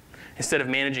 Instead of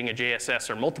managing a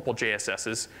JSS or multiple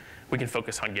JSSs, we can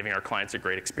focus on giving our clients a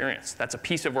great experience. That's a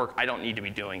piece of work I don't need to be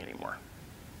doing anymore,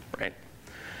 right?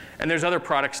 And there's other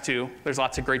products too. There's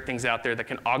lots of great things out there that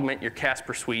can augment your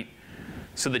Casper Suite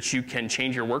so that you can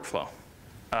change your workflow.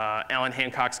 Alan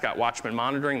Hancock's got Watchman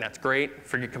monitoring, that's great.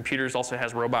 Forget Computers also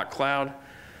has Robot Cloud.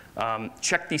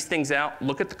 Check these things out,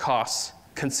 look at the costs,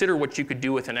 consider what you could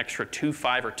do with an extra 2,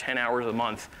 5, or 10 hours a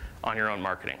month on your own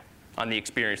marketing, on the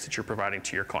experience that you're providing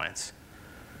to your clients.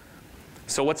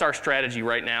 So what's our strategy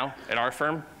right now at our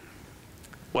firm?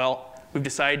 Well, we've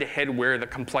decided to head where the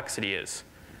complexity is.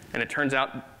 And it turns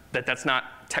out that that's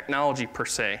not technology per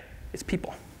se, it's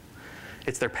people.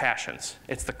 It's their passions.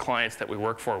 It's the clients that we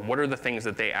work for. What are the things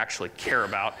that they actually care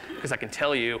about? Because I can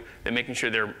tell you that making sure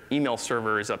their email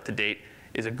server is up to date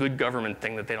is a good government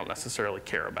thing that they don't necessarily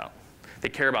care about. They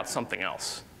care about something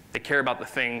else. They care about the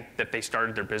thing that they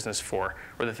started their business for,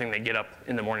 or the thing they get up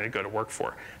in the morning to go to work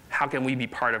for. How can we be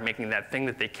part of making that thing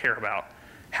that they care about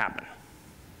happen?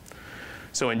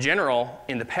 So in general,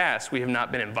 in the past, we have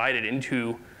not been invited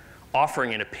into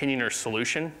offering an opinion or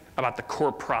solution about the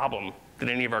core problem that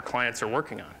any of our clients are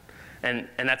working on. And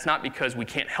that's not because we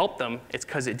can't help them, it's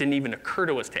because it didn't even occur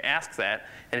to us to ask that,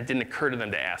 and it didn't occur to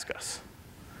them to ask us.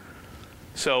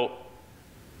 So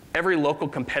every local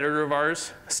competitor of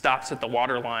ours stops at the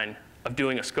waterline of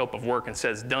doing a scope of work and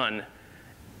says done.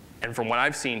 And from what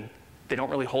I've seen, they don't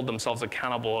really hold themselves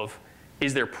accountable of,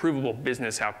 is there provable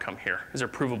business outcome here? Is there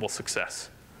provable success?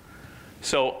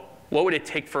 So what would it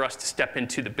take for us to step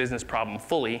into the business problem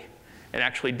fully and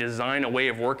actually design a way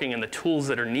of working and the tools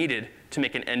that are needed to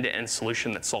make an end-to-end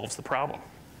solution that solves the problem?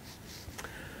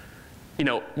 You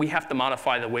know, we have to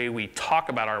modify the way we talk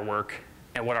about our work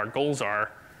and what our goals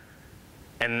are.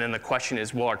 And then the question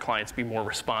is, will our clients be more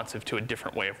responsive to a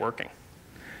different way of working?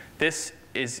 This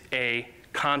is a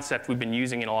concept we've been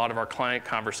using in a lot of our client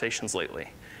conversations lately,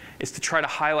 is to try to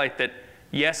highlight that,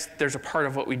 yes, there's a part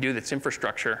of what we do that's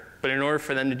infrastructure, but in order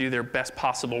for them to do their best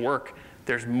possible work,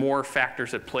 there's more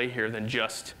factors at play here than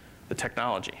just the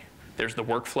technology. There's the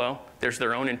workflow, there's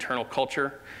their own internal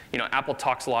culture. You know, Apple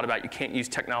talks a lot about you can't use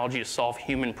technology to solve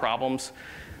human problems.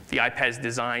 The iPad is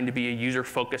designed to be a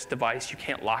user-focused device. You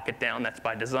can't lock it down, that's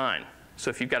by design. So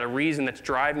if you've got a reason that's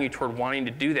driving you toward wanting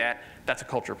to do that, that's a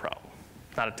culture problem,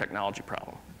 not a technology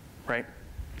problem, right?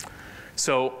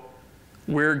 So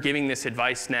we're giving this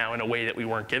advice now in a way that we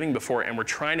weren't giving before, and we're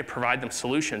trying to provide them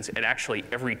solutions at actually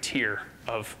every tier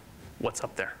of what's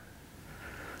up there.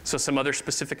 So some other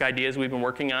specific ideas we've been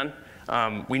working on.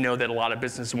 We know that a lot of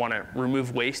businesses want to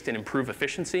remove waste and improve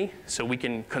efficiency, so we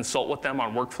can consult with them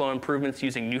on workflow improvements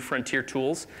using new frontier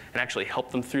tools and actually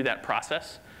help them through that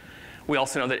process. We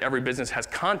also know that every business has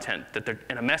content that they're,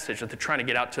 and a message that they're trying to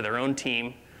get out to their own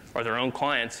team or their own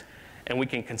clients, and we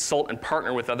can consult and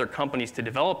partner with other companies to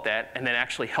develop that and then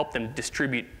actually help them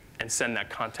distribute and send that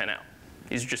content out.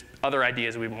 These are just other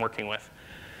ideas we've been working with.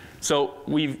 So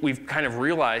we've kind of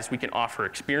realized we can offer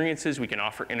experiences, we can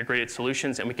offer integrated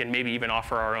solutions, and we can maybe even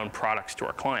offer our own products to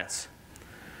our clients.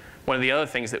 One of the other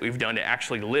things that we've done to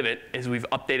actually live it is we've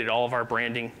updated all of our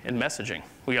branding and messaging.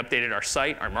 We updated our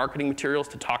site, our marketing materials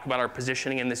to talk about our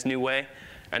positioning in this new way,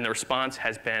 and the response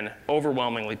has been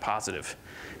overwhelmingly positive.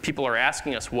 People are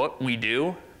asking us what we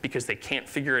do because they can't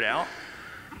figure it out,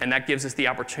 and that gives us the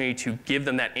opportunity to give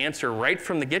them that answer right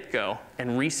from the get-go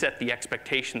and reset the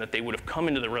expectation that they would have come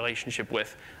into the relationship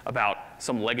with about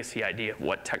some legacy idea of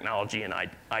what technology and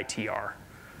IT are.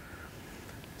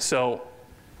 So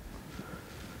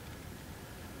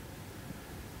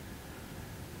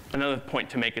another point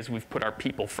to make is we've put our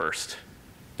people first.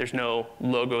 There's no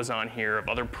logos on here of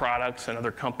other products and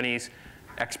other companies.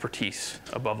 Expertise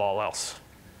above all else.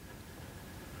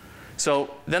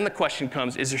 So then the question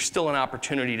comes, is there still an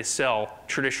opportunity to sell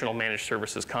traditional managed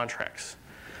services contracts?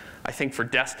 I think for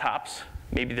desktops,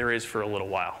 maybe there is for a little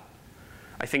while.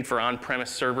 I think for on-premise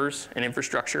servers and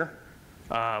infrastructure,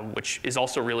 which is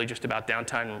also really just about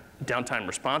downtime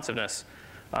responsiveness,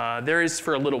 there is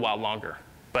for a little while longer.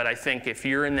 But I think if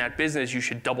you're in that business, you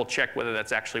should double check whether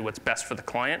that's actually what's best for the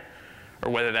client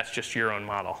or whether that's just your own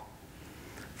model.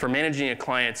 For managing a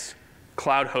client's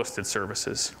cloud-hosted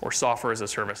services or software as a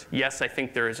service, yes, I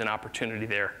think there is an opportunity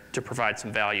there to provide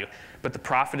some value. But the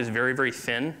profit is very, very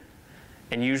thin,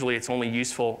 and usually it's only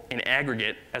useful in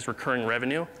aggregate as recurring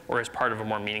revenue or as part of a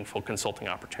more meaningful consulting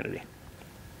opportunity.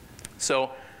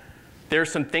 So there are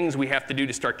some things we have to do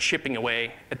to start chipping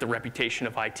away at the reputation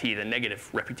of IT, the negative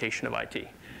reputation of IT.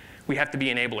 We have to be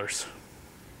enablers.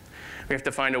 We have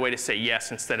to find a way to say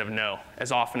yes instead of no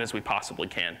as often as we possibly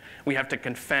can. We have to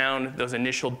confound those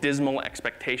initial dismal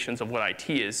expectations of what IT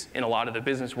is in a lot of the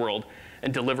business world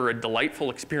and deliver a delightful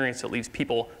experience that leaves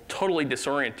people totally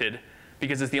disoriented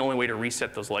because it's the only way to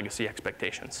reset those legacy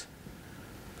expectations.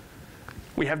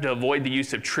 We have to avoid the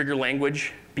use of trigger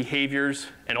language, behaviors,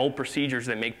 and old procedures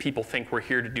that make people think we're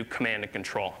here to do command and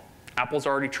control. Apple's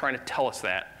already trying to tell us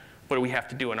that. What do we have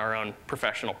to do in our own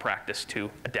professional practice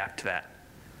to adapt to that?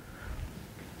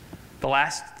 The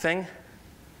last thing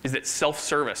is that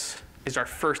self-service is our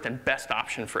first and best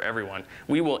option for everyone.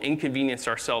 We will inconvenience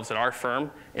ourselves at our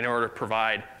firm in order to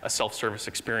provide a self-service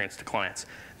experience to clients.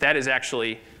 That is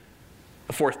actually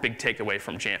the fourth big takeaway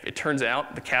from JAMF. It turns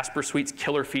out the Casper Suite's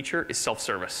killer feature is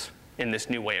self-service in this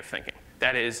new way of thinking.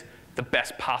 That is the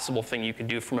best possible thing you can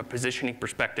do from a positioning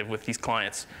perspective with these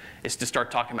clients, is to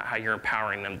start talking about how you're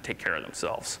empowering them to take care of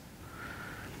themselves.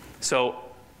 So,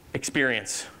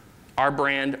 experience. Our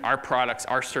brand, our products,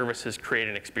 our services create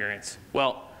an experience.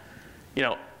 Well, you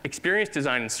know, experience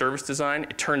design and service design,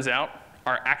 it turns out,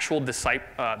 are actual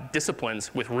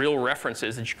disciplines with real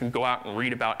references that you can go out and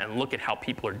read about and look at how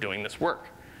people are doing this work.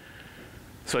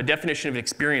 So a definition of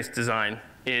experience design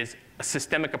is a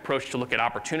systemic approach to look at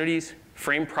opportunities,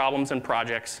 frame problems and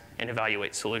projects, and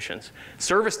evaluate solutions.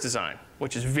 Service design,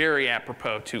 which is very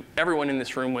apropos to everyone in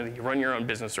this room, whether you run your own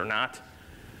business or not,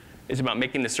 is about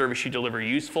making the service you deliver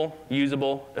useful,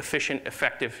 usable, efficient,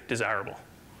 effective, desirable.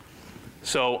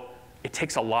 So it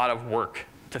takes a lot of work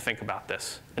to think about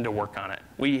this and to work on it.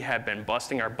 We have been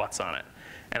busting our butts on it.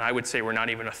 And I would say we're not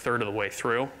even a third of the way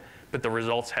through, but the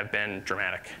results have been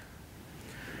dramatic.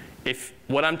 If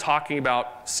what I'm talking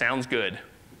about sounds good,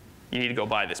 you need to go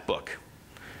buy this book.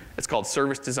 It's called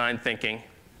Service Design Thinking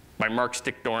by Mark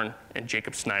Stickdorn and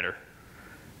Jacob Snyder.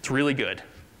 It's really good.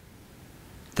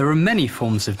 There are many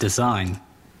forms of design,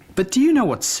 but do you know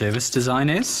what service design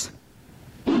is?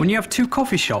 When you have two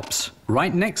coffee shops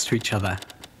right next to each other,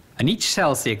 and each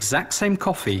sells the exact same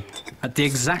coffee at the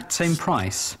exact same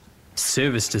price,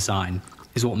 service design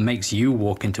is what makes you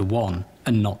walk into one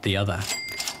and not the other.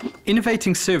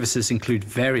 Innovating services include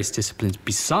various disciplines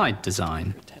beside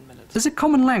design. There's a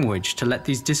common language to let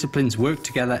these disciplines work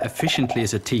together efficiently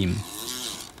as a team.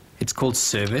 It's called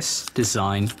service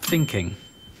design thinking,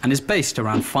 and is based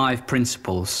around 5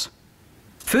 principles.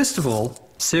 First of all,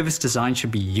 service design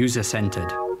should be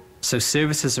user-centered, so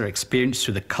services are experienced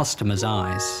through the customer's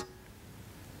eyes.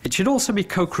 It should also be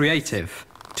co-creative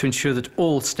to ensure that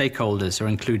all stakeholders are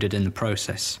included in the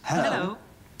process. Hello.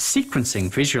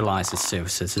 Sequencing visualizes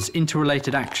services as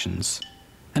interrelated actions,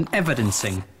 and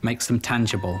evidencing makes them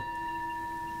tangible.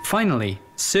 Finally,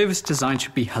 service design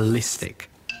should be holistic,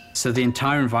 so the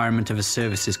entire environment of a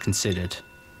service is considered.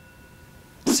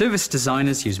 Service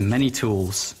designers use many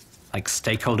tools, like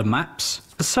stakeholder maps,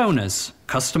 personas,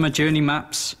 customer journey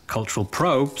maps, cultural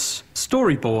probes,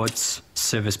 storyboards,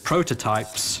 service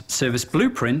prototypes, service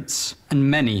blueprints, and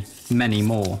many, many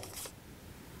more.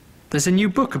 There's a new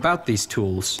book about these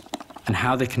tools and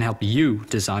how they can help you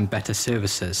design better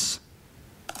services.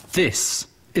 This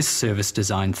is service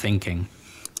design thinking.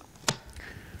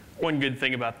 One good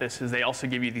thing about this is they also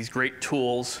give you these great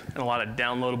tools and a lot of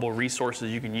downloadable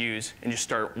resources you can use and just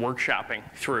start workshopping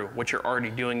through what you're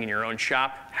already doing in your own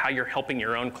shop, how you're helping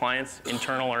your own clients,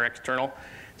 internal or external.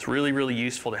 It's really, really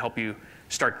useful to help you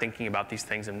start thinking about these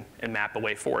things and map a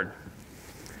way forward.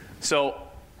 So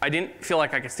I didn't feel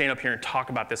like I could stand up here and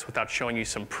talk about this without showing you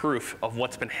some proof of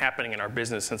what's been happening in our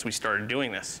business since we started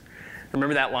doing this.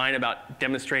 Remember that line about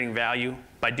demonstrating value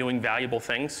by doing valuable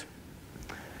things?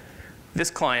 This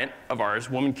client of ours,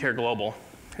 Women Care Global,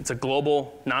 it's a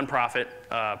global nonprofit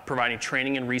providing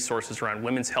training and resources around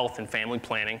women's health and family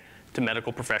planning to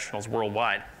medical professionals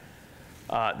worldwide.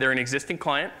 They're an existing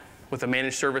client with a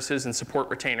managed services and support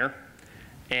retainer,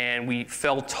 and we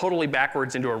fell totally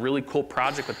backwards into a really cool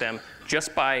project with them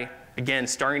just by, again,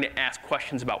 starting to ask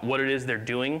questions about what it is they're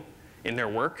doing in their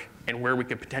work and where we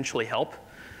could potentially help.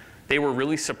 They were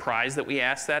really surprised that we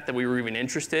asked that we were even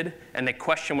interested, and they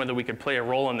questioned whether we could play a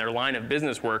role in their line of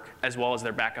business work as well as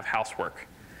their back of house work.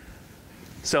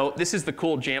 So this is the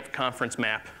cool JAMF conference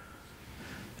map.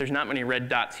 There's not many red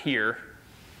dots here,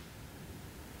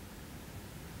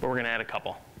 but we're going to add a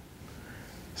couple.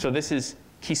 So this is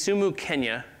Kisumu,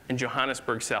 Kenya, and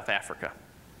Johannesburg, South Africa.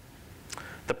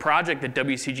 The project that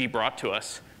WCG brought to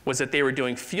us was that they were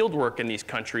doing field work in these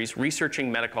countries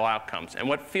researching medical outcomes. And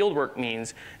what field work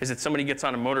means is that somebody gets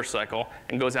on a motorcycle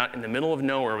and goes out in the middle of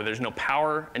nowhere where there's no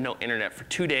power and no internet for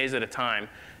 2 days at a time,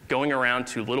 going around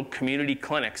to little community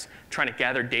clinics trying to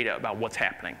gather data about what's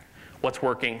happening, what's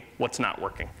working, what's not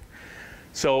working.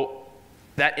 So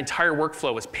that entire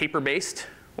workflow was paper-based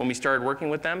when we started working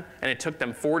with them, and it took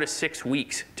them 4 to 6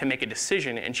 weeks to make a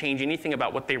decision and change anything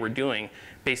about what they were doing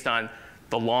based on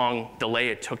the long delay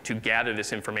it took to gather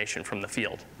this information from the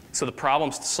field. So the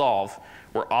problems to solve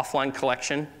were offline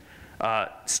collection,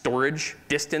 storage,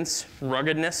 distance,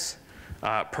 ruggedness,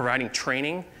 providing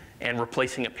training, and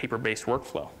replacing a paper-based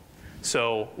workflow.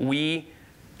 So we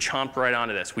chomped right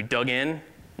onto this. We dug in,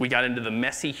 we got into the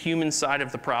messy human side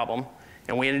of the problem,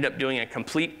 and we ended up doing a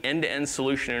complete end-to-end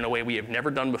solution in a way we have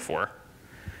never done before.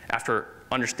 After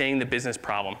understanding the business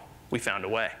problem, we found a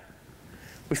way.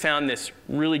 We found this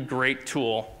really great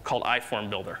tool called iForm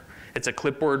Builder. It's a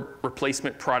clipboard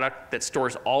replacement product that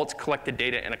stores all its collected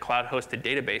data in a cloud-hosted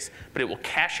database, but it will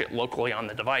cache it locally on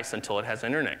the device until it has an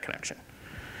internet connection.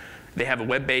 They have a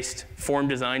web-based form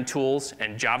design tools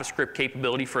and JavaScript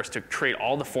capability for us to create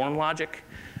all the form logic.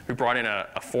 We brought in a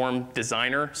form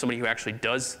designer, somebody who actually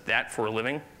does that for a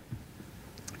living.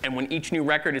 And when each new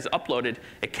record is uploaded,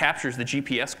 it captures the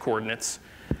GPS coordinates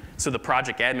so the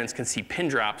project admins can see pin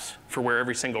drops for where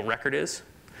every single record is.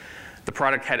 The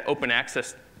product had open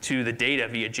access to the data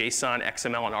via JSON,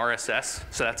 XML, and RSS,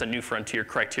 so that's a new frontier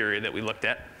criteria that we looked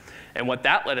at. And what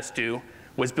that let us do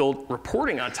was build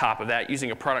reporting on top of that using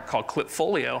a product called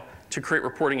Clipfolio to create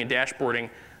reporting and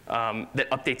dashboarding that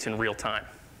updates in real time.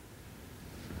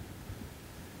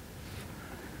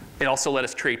 It also let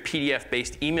us create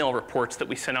PDF-based email reports that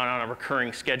we sent out on a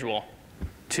recurring schedule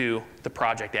to the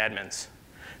project admins.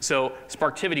 So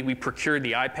Sparktivity, we procured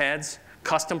the iPads,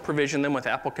 custom provisioned them with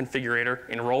Apple Configurator,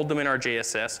 enrolled them in our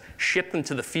JSS, shipped them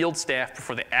to the field staff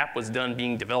before the app was done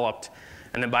being developed.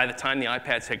 And then by the time the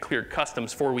iPads had cleared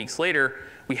customs 4 weeks later,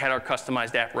 we had our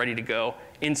customized app ready to go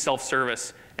in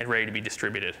self-service and ready to be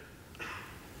distributed.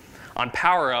 On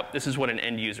Power Up, this is what an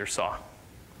end user saw.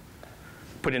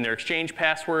 Put in their Exchange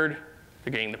password,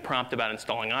 they're getting the prompt about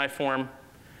installing iForm,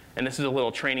 and this is a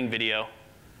little training video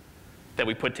that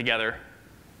we put together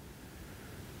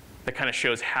that kind of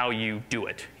shows how you do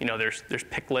it. You know, there's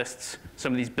pick lists,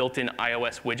 some of these built-in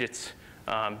iOS widgets,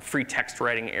 free text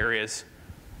writing areas.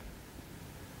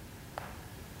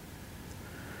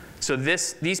 So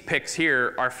these pics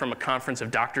here are from a conference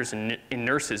of doctors and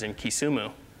nurses in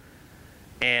Kisumu.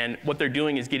 And what they're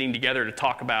doing is getting together to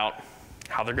talk about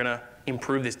how they're going to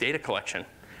improve this data collection,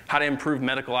 how to improve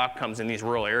medical outcomes in these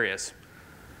rural areas.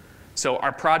 So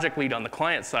our project lead on the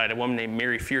client side, a woman named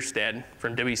Mary Fierstead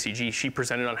from WCG, she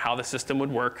presented on how the system would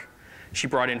work. She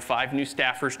brought in 5 new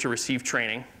staffers to receive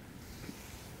training.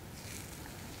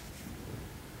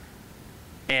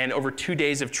 And over 2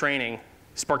 days of training,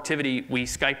 Sparktivity, we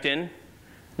Skyped in.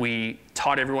 We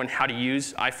taught everyone how to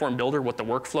use iForm Builder, what the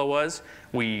workflow was.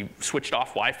 We switched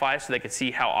off Wi-Fi so they could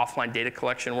see how offline data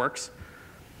collection works.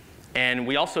 And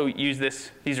we also used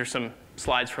this. These are some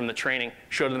slides from the training,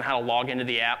 showed them how to log into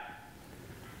the app.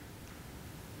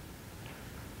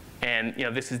 And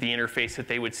this is the interface that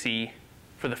they would see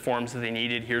for the forms that they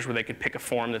needed. Here's where they could pick a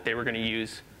form that they were going to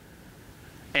use.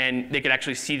 And they could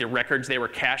actually see the records they were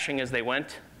caching as they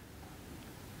went.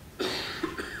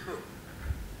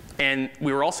 And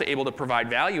we were also able to provide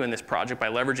value in this project by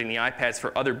leveraging the iPads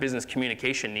for other business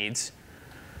communication needs,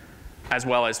 as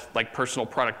well as like personal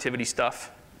productivity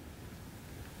stuff.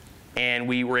 And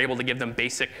we were able to give them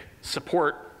basic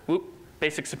support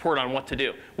on what to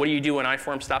do. What do you do when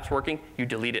iForm stops working? You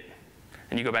delete it.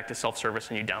 And you go back to self-service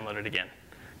and you download it again,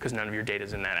 because none of your data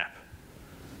is in that app.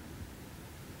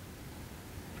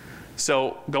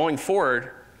 So going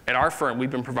forward, at our firm,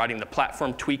 we've been providing the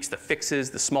platform tweaks, the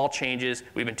fixes, the small changes.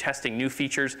 We've been testing new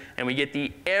features, and we get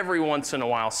the every once in a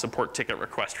while support ticket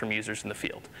request from users in the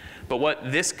field. But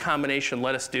what this combination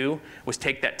let us do was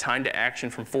take that time to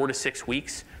action from 4 to 6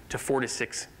 weeks to 4 to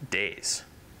 6 days.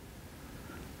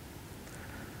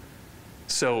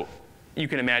 So you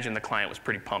can imagine the client was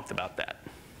pretty pumped about that.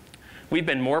 We've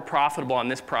been more profitable on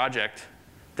this project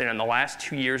than in the last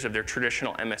 2 years of their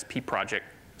traditional MSP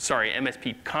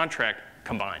contract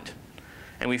combined.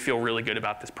 and we feel really good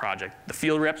about this project. The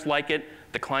field reps like it.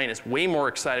 The client is way more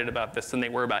excited about this than they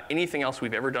were about anything else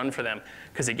we've ever done for them,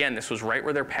 because again, this was right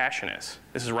where their passion is.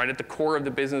 This is right at the core of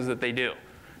the business that they do.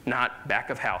 Not back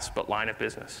of house, but line of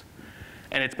business.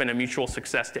 And it's been a mutual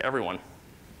success to everyone.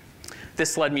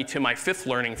 This led me to my 5th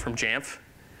learning from JAMF,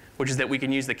 which is that we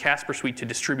can use the Casper Suite to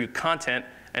distribute content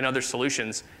and other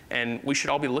solutions, and we should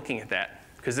all be looking at that,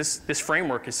 because this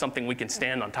framework is something we can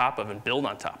stand on top of and build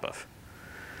on top of.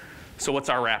 So what's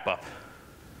our wrap up?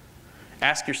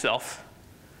 Ask yourself,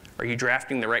 are you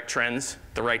drafting the right trends,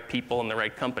 the right people, and the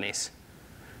right companies?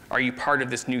 Are you part of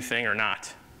this new thing or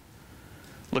not?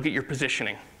 Look at your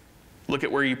positioning. Look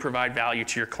at where you provide value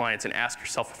to your clients and ask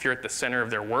yourself if you're at the center of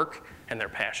their work and their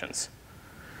passions.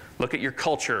 Look at your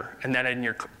culture and that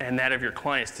of your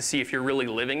clients to see if you're really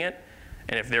living it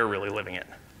and if they're really living it.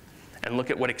 And look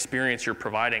at what experience you're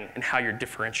providing and how you're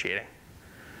differentiating.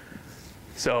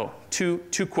 So two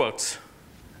quotes.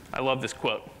 I love this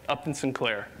quote. Upton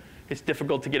Sinclair. It's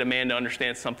difficult to get a man to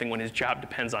understand something when his job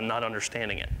depends on not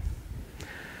understanding it.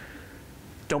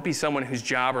 Don't be someone whose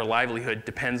job or livelihood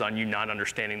depends on you not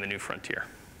understanding the new frontier.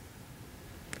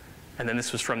 And then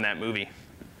this was from that movie.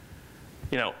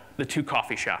 You know, the 2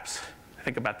 coffee shops. I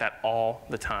think about that all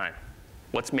the time.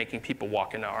 What's making people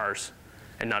walk into ours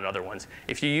and not other ones?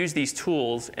 If you use these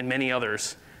tools and many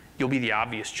others, you'll be the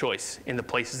obvious choice in the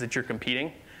places that you're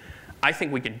competing. I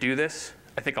think we can do this.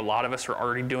 I think a lot of us are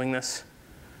already doing this.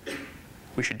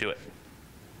 We should do it.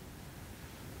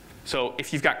 So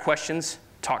if you've got questions,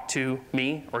 talk to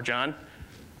me or John.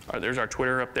 There's our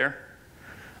Twitter up there.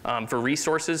 For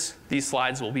resources, these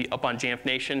slides will be up on JAMF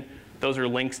Nation. Those are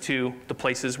links to the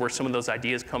places where some of those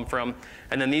ideas come from.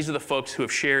 And then these are the folks who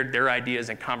have shared their ideas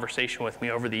in conversation with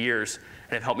me over the years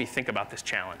and have helped me think about this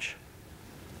challenge.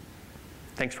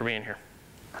 Thanks for being here.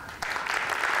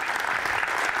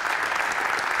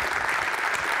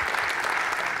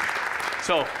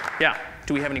 So, yeah,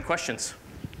 do we have any questions?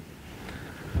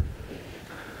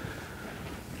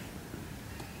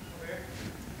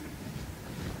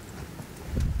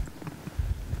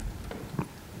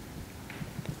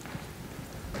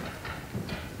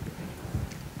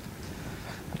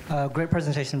 Great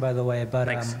presentation, by the way, but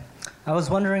I was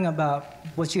wondering about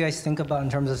what you guys think about in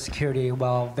terms of security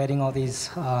while vetting all these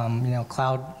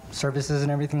cloud services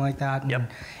and everything like that.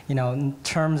 Yep. And, in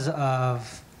terms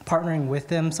of partnering with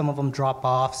them, some of them drop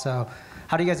off. So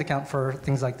how do you guys account for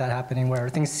things like that happening where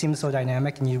things seem so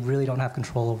dynamic and you really don't have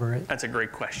control over it? That's a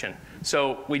great question.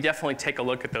 So we definitely take a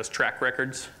look at those track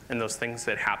records and those things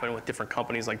that happen with different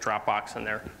companies like Dropbox and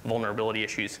their vulnerability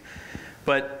issues.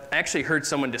 But I actually heard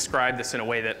someone describe this in a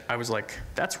way that I was like,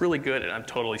 that's really good, and I'm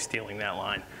totally stealing that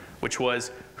line, which was,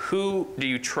 who do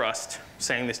you trust,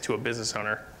 saying this to a business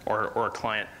owner or a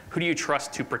client, who do you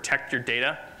trust to protect your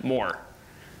data more,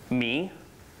 me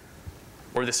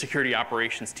or the security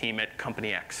operations team at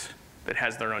company X that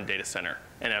has their own data center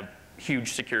and a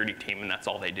huge security team and that's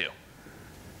all they do?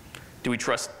 Do we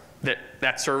trust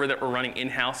that server that we're running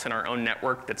in-house in our own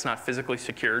network that's not physically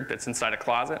secured, that's inside a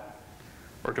closet?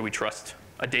 Or do we trust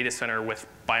a data center with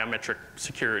biometric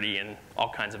security and all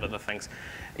kinds of other things?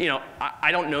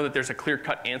 I don't know that there's a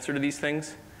clear-cut answer to these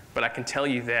things, but I can tell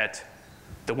you that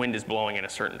the wind is blowing in a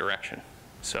certain direction.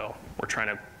 So we're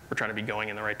trying to be going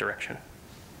in the right direction.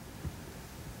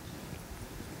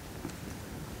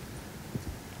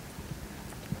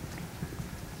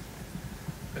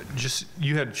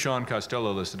 You had Sean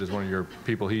Costello listed as one of your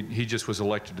people. He just was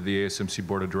elected to the ASMC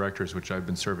Board of Directors, which I've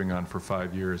been serving on for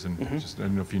 5 years. And I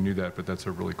don't know if you knew that, but that's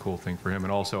a really cool thing for him.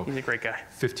 And also, he's a great guy.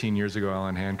 15 years ago,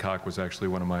 Alan Hancock was actually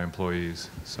one of my employees.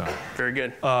 So very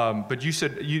good. But you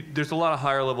said there's a lot of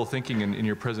higher level thinking in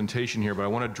your presentation here, but I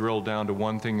want to drill down to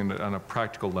one thing on a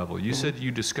practical level. You said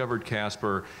you discovered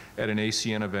Casper at an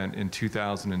ACN event in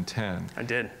 2010. I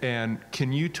did. And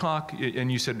can you talk,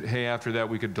 and you said, hey, after that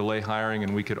we could delay hiring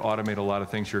and we could automate a lot of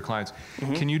things for your clients.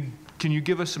 Can you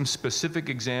give us some specific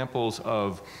examples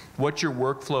of what your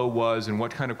workflow was and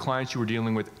what kind of clients you were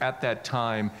dealing with at that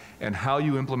time and how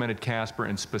you implemented Casper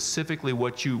and specifically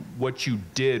what you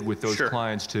did with those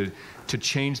clients to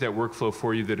change that workflow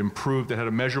for you that had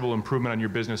a measurable improvement on your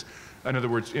business? In other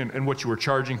words, and what you were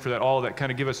charging for that, all of that.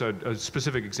 Kind of give us a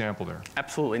specific example there.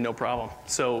 Absolutely, no problem.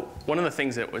 So one of the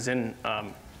things that was in,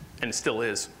 and still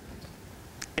is,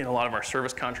 in a lot of our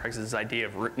service contracts is this idea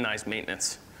of routinized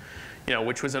maintenance,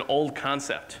 which was an old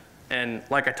concept. And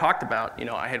like I talked about,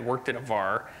 I had worked at a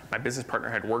VAR, my business partner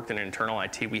had worked in internal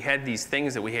IT. We had these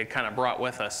things that we had kind of brought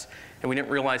with us, and we didn't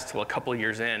realize till a couple of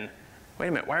years in, wait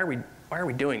a minute, why are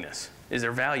we doing this? Is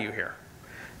there value here?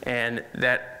 And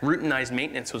that routinized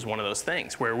maintenance was one of those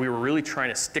things where we were really trying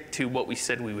to stick to what we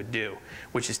said we would do,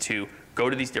 which is to go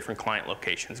to these different client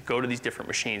locations, go to these different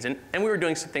machines. And we were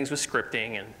doing some things with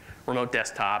scripting and remote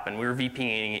desktop, and we were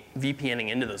VPNing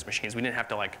into those machines. We didn't have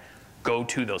to like go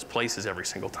to those places every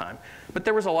single time. But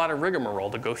there was a lot of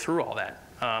rigmarole to go through all that.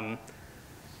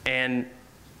 And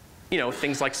you know,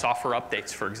 things like software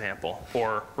updates, for example,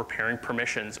 or repairing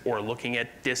permissions, or looking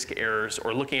at disk errors,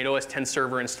 or looking at OS X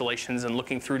server installations and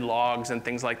looking through logs and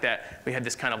things like that. We had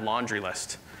this kind of laundry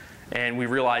list. And we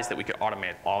realized that we could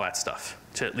automate all that stuff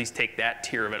to at least take that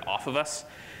tier of it off of us.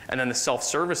 And then the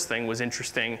self-service thing was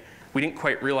interesting. We didn't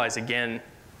quite realize, again,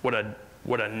 what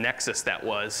a nexus that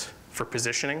was for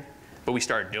positioning, but we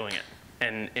started doing it.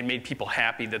 And it made people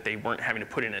happy that they weren't having to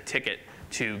put in a ticket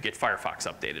to get Firefox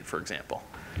updated, for example.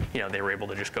 You know, they were able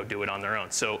to just go do it on their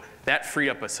own. So that freed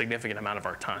up a significant amount of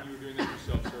our time. You were doing that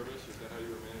for self-service? Is that how you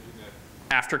were managing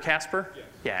that? After Casper? Yes.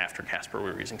 Yeah, after Casper,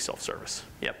 we were using self-service.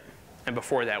 Yep. And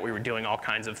before that, we were doing all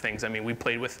kinds of things. I mean, we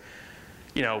played with,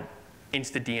 you know,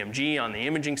 InstaDMG on the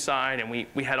imaging side, and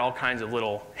we had all kinds of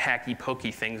little hacky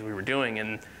pokey things we were doing.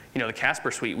 And you know, the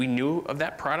Casper Suite, we knew of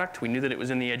that product. We knew that it was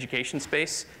in the education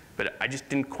space, but I just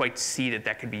didn't quite see that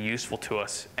that could be useful to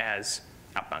us as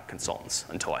outbound consultants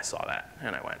until I saw that.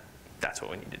 And I went, that's what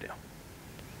we need to do.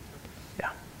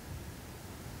 Yeah.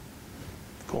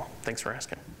 Cool. Thanks for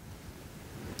asking.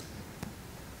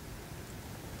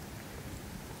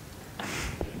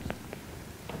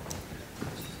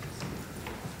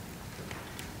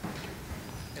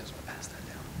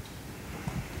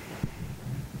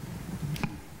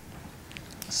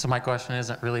 So my question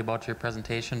isn't really about your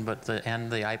presentation, but the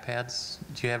iPads.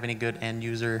 Do you have any good end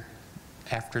user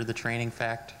after the training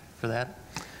fact for that?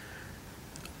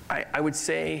 I would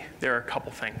say there are a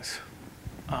couple things.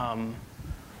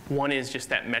 One is just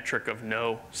that metric of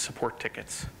no support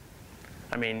tickets.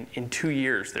 I mean, in 2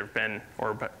 years there have been,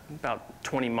 or about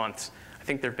 20 months, I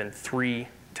think there have been 3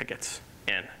 tickets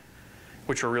in,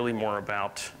 which were really more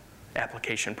about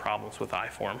application problems with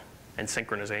iForm and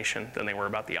synchronization than they were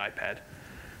about the iPad.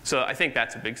 So I think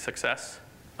that's a big success.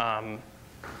 But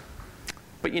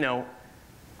you know,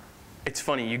 it's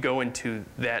funny, you go into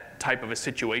that type of a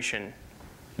situation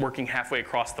working halfway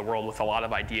across the world with a lot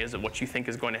of ideas of what you think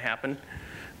is going to happen.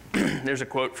 There's a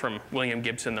quote from William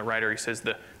Gibson, the writer. He says,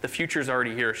 the future's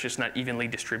already here, it's just not evenly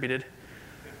distributed.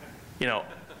 You know,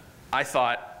 I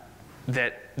thought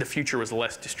that the future was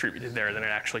less distributed there than it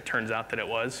actually turns out that it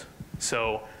was.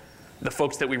 So the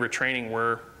folks that we were training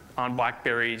were on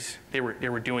BlackBerries. They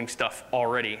were doing stuff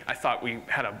already. I thought we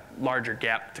had a larger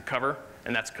gap to cover,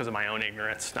 and that's because of my own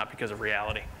ignorance, not because of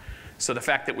reality. So the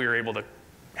fact that we were able to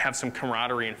have some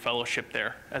camaraderie and fellowship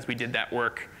there as we did that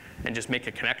work and just make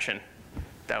a connection,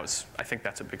 that was, I think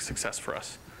that's a big success for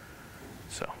us.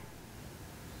 So.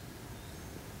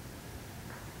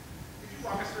 Could you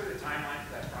walk us through the timeline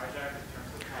for that project in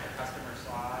terms of how the customer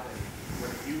saw it and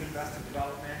whether you invest in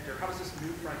development, or how does this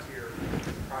new frontier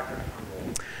project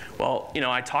unroll? Well, you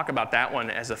know, I talk about that one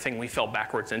as a thing we fell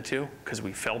backwards into because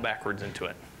we fell backwards into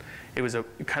it. It was a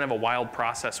kind of a wild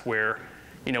process where,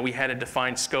 you know, we had a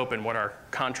defined scope and what our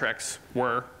contracts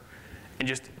were, and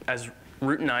just as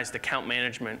routinized account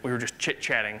management, we were just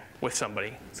chit-chatting with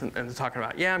somebody and talking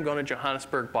about, yeah, I'm going to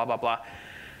Johannesburg, blah, blah, blah.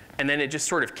 And then it just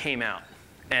sort of came out.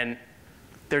 And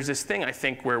there's this thing, I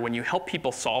think, where when you help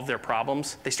people solve their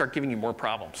problems, they start giving you more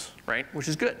problems, right? Which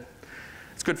is good.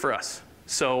 It's good for us.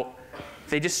 So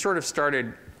they just sort of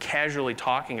started casually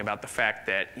talking about the fact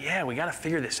that, yeah, we got to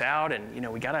figure this out, and you know,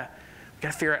 we got to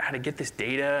figure out how to get this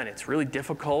data, and it's really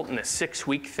difficult, and a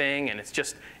 6-week thing, and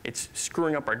it's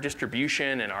screwing up our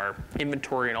distribution and our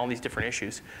inventory and all these different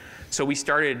issues. So we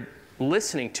started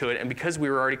listening to it, and because we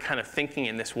were already kind of thinking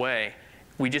in this way,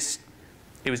 it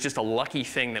was just a lucky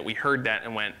thing that we heard that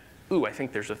and went, ooh, I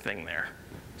think there's a thing there.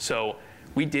 So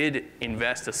we did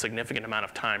invest a significant amount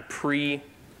of time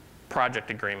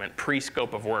pre-project agreement,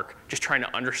 pre-scope of work, just trying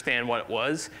to understand what it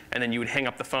was, and then you would hang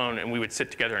up the phone and we would sit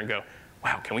together and go,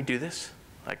 wow, can we do this?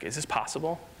 Like, is this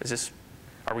possible?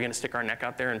 Are we gonna stick our neck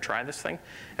out there and try this thing?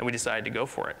 And we decided to go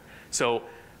for it. So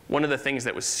one of the things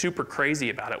that was super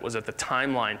crazy about it was that the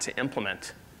timeline to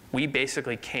implement, we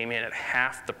basically came in at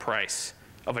half the price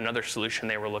of another solution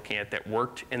they were looking at that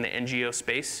worked in the NGO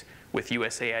space with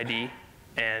USAID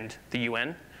and the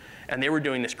UN. And they were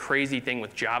doing this crazy thing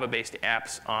with Java-based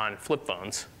apps on flip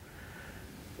phones.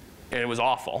 And it was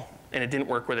awful. And it didn't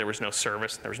work where there was no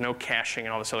service, there was no caching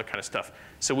and all this other kind of stuff.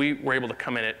 So we were able to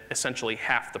come in at essentially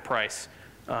half the price.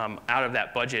 Out of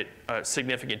that budget, a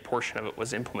significant portion of it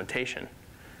was implementation.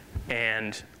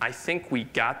 And I think we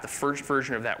got the first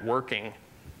version of that working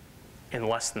in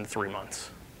less than 3 months.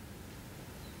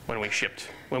 when we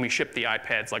shipped the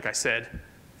iPads, like I said,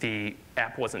 the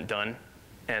app wasn't done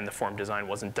and the form design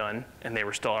wasn't done, and they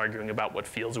were still arguing about what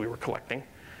fields we were collecting.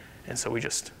 And so we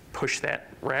just pushed that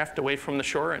raft away from the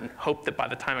shore and hoped that by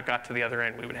the time it got to the other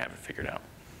end, we would have it figured out.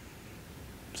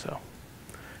 So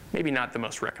maybe not the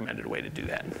most recommended way to do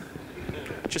that.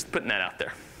 Just putting that out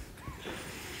there.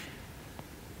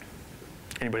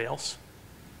 Anybody else?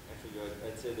 Actually,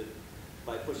 I'd say that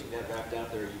by pushing that raft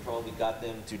out there, you probably got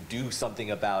them to do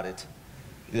something about it.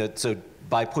 So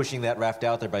by pushing that raft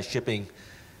out there, by shipping,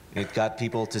 it got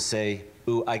people to say,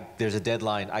 ooh, there's a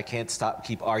deadline. I can't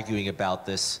keep arguing about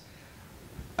this.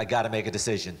 I got to make a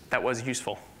decision. That was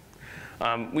useful.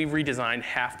 We redesigned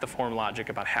half the form logic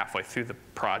about halfway through the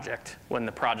project when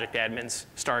the project admins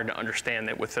started to understand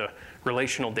that with a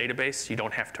relational database, you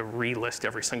don't have to relist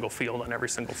every single field on every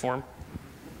single form.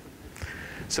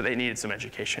 So they needed some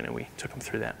education, and we took them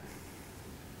through that.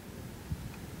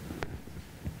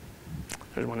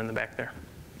 There's one in the back there.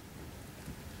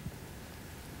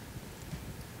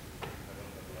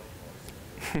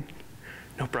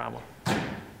 No problem.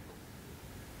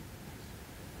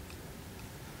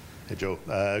 Hey, Joe.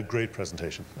 Great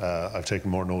presentation. I've taken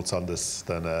more notes on this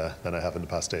than I have in the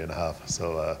past day and a half,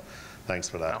 so thanks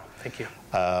for that. Oh, thank you.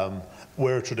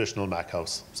 We're a traditional Mac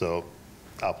house, so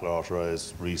Apple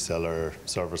authorized, reseller,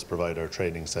 service provider,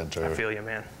 training center. I feel you,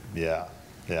 man. Yeah,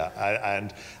 yeah,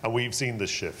 and we've seen this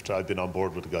shift. I've been on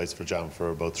board with the guys for JAMF for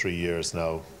about 3 years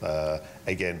now.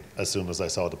 Again, as soon as I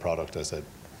saw the product, I said,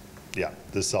 yeah,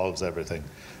 this solves everything.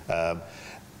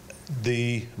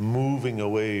 The moving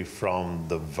away from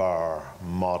the VAR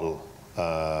model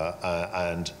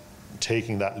and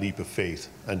taking that leap of faith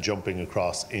and jumping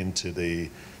across into the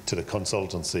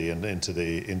consultancy and into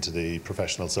the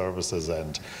professional services,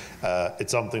 and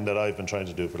it's something that I've been trying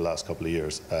to do for the last couple of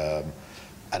years.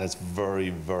 And it's very,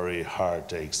 very hard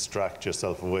to extract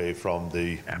yourself away from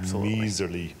the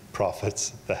measerly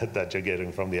profits that you're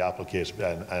getting from the application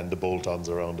and the bolt-ons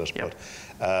around it. Yep.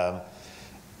 But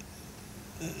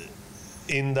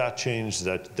in that change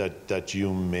that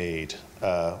you made,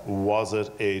 was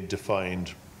it a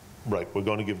defined, right, we're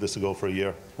going to give this a go for a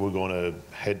year, we're going to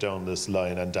head down this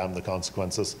line and damn the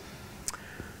consequences?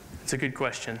 It's a good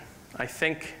question. I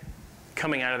think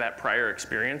coming out of that prior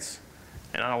experience,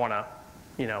 and I don't want to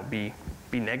be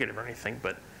negative or anything,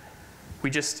 but we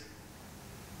just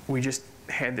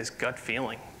had this gut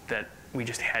feeling that we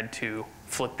just had to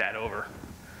flip that over.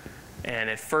 And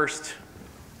at first,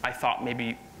 I thought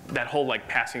maybe that whole like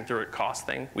passing through it cost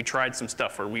thing, we tried some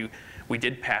stuff where we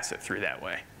did pass it through that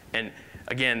way. And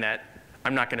again, that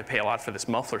I'm not going to pay a lot for this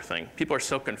muffler thing. People are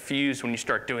so confused when you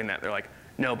start doing that. They're like,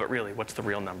 no, but really, what's the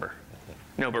real number?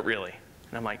 No, but really.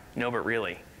 And I'm like, no, but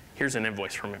really, here's an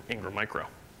invoice from Ingram Micro,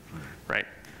 right?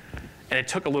 And it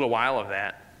took a little while of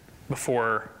that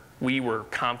before we were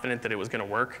confident that it was going to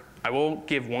work. I will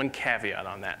give one caveat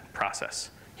on that process.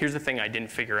 Here's the thing I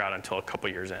didn't figure out until a couple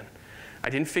years in. I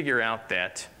didn't figure out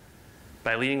that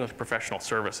by leading with professional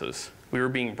services, we were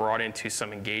being brought into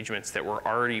some engagements that were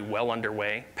already well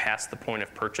underway past the point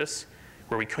of purchase,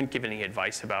 where we couldn't give any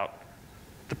advice about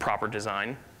the proper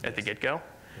design at the get-go.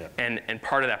 Yeah. And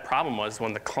part of that problem was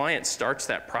when the client starts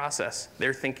that process,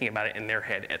 they're thinking about it in their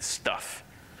head as stuff,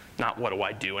 not what do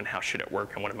I do and how should it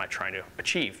work and what am I trying to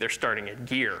achieve. They're starting at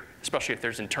gear, especially if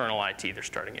there's internal IT, they're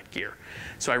starting at gear.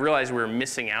 So I realized we were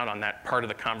missing out on that part of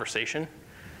the conversation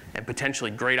and potentially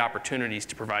great opportunities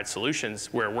to provide solutions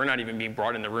where we're not even being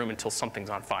brought in the room until something's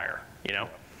on fire, you know?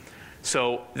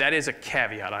 So that is a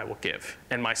caveat I will give.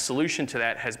 And my solution to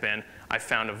that has been, I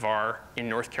found a VAR in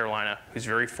North Carolina who's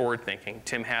very forward thinking,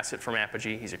 Tim Hassett from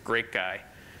Apogee, he's a great guy,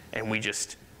 and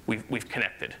we've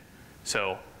connected.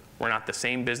 So we're not the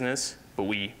same business, but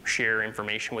we share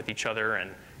information with each other,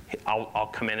 and I'll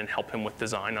come in and help him with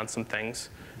design on some things.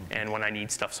 And when I need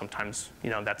stuff, sometimes, you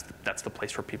know, that's the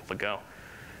place for people to go.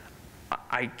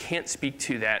 I can't speak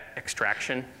to that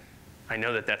extraction. I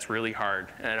know that that's really hard,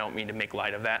 and I don't mean to make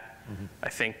light of that. Mm-hmm. I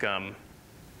think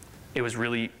it was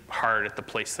really hard at the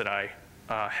place that I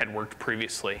had worked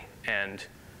previously, and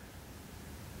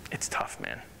it's tough,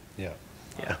 man. Yeah.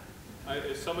 Yeah.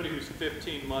 As somebody who's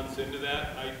 15 months into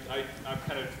that, I'm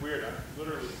kind of, it's weird. I'm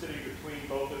literally sitting between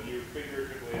both of you,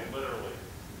 figuratively and literally.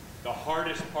 The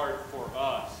hardest part for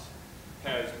us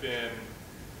has been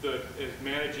is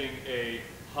managing a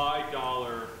high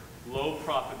dollar, low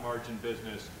profit margin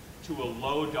business to a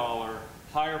low dollar,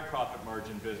 higher profit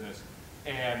margin business,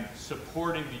 and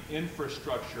supporting the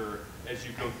infrastructure as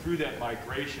you go through that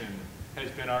migration has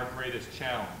been our greatest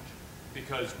challenge.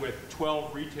 Because with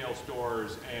 12 retail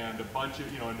stores and a bunch of,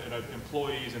 and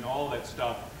employees and all that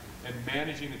stuff, and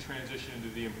managing the transition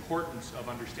into the importance of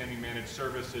understanding managed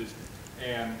services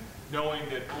and knowing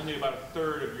that only about a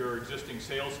third of your existing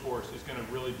sales force is going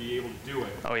to really be able to do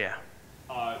it. Oh, yeah.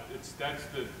 That's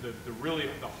really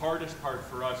the hardest part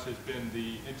for us has been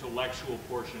the intellectual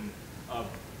portion of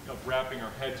wrapping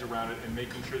our heads around it and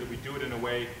making sure that we do it in a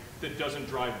way that doesn't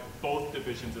drive both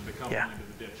divisions of the company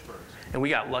into the ditch first. And we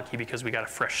got lucky because we got a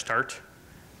fresh start.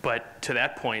 But to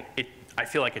that point, I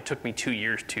feel like it took me 2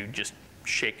 years to just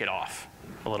shake it off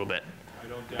a little bit. I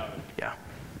don't doubt it. Yeah.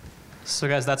 So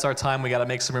guys, that's our time. We got to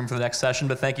make some room for the next session,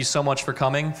 but thank you so much for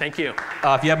coming. Thank you.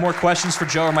 If you have more questions for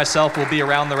Joe or myself, we'll be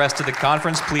around the rest of the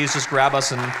conference. Please just grab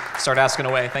us and start asking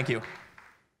away. Thank you.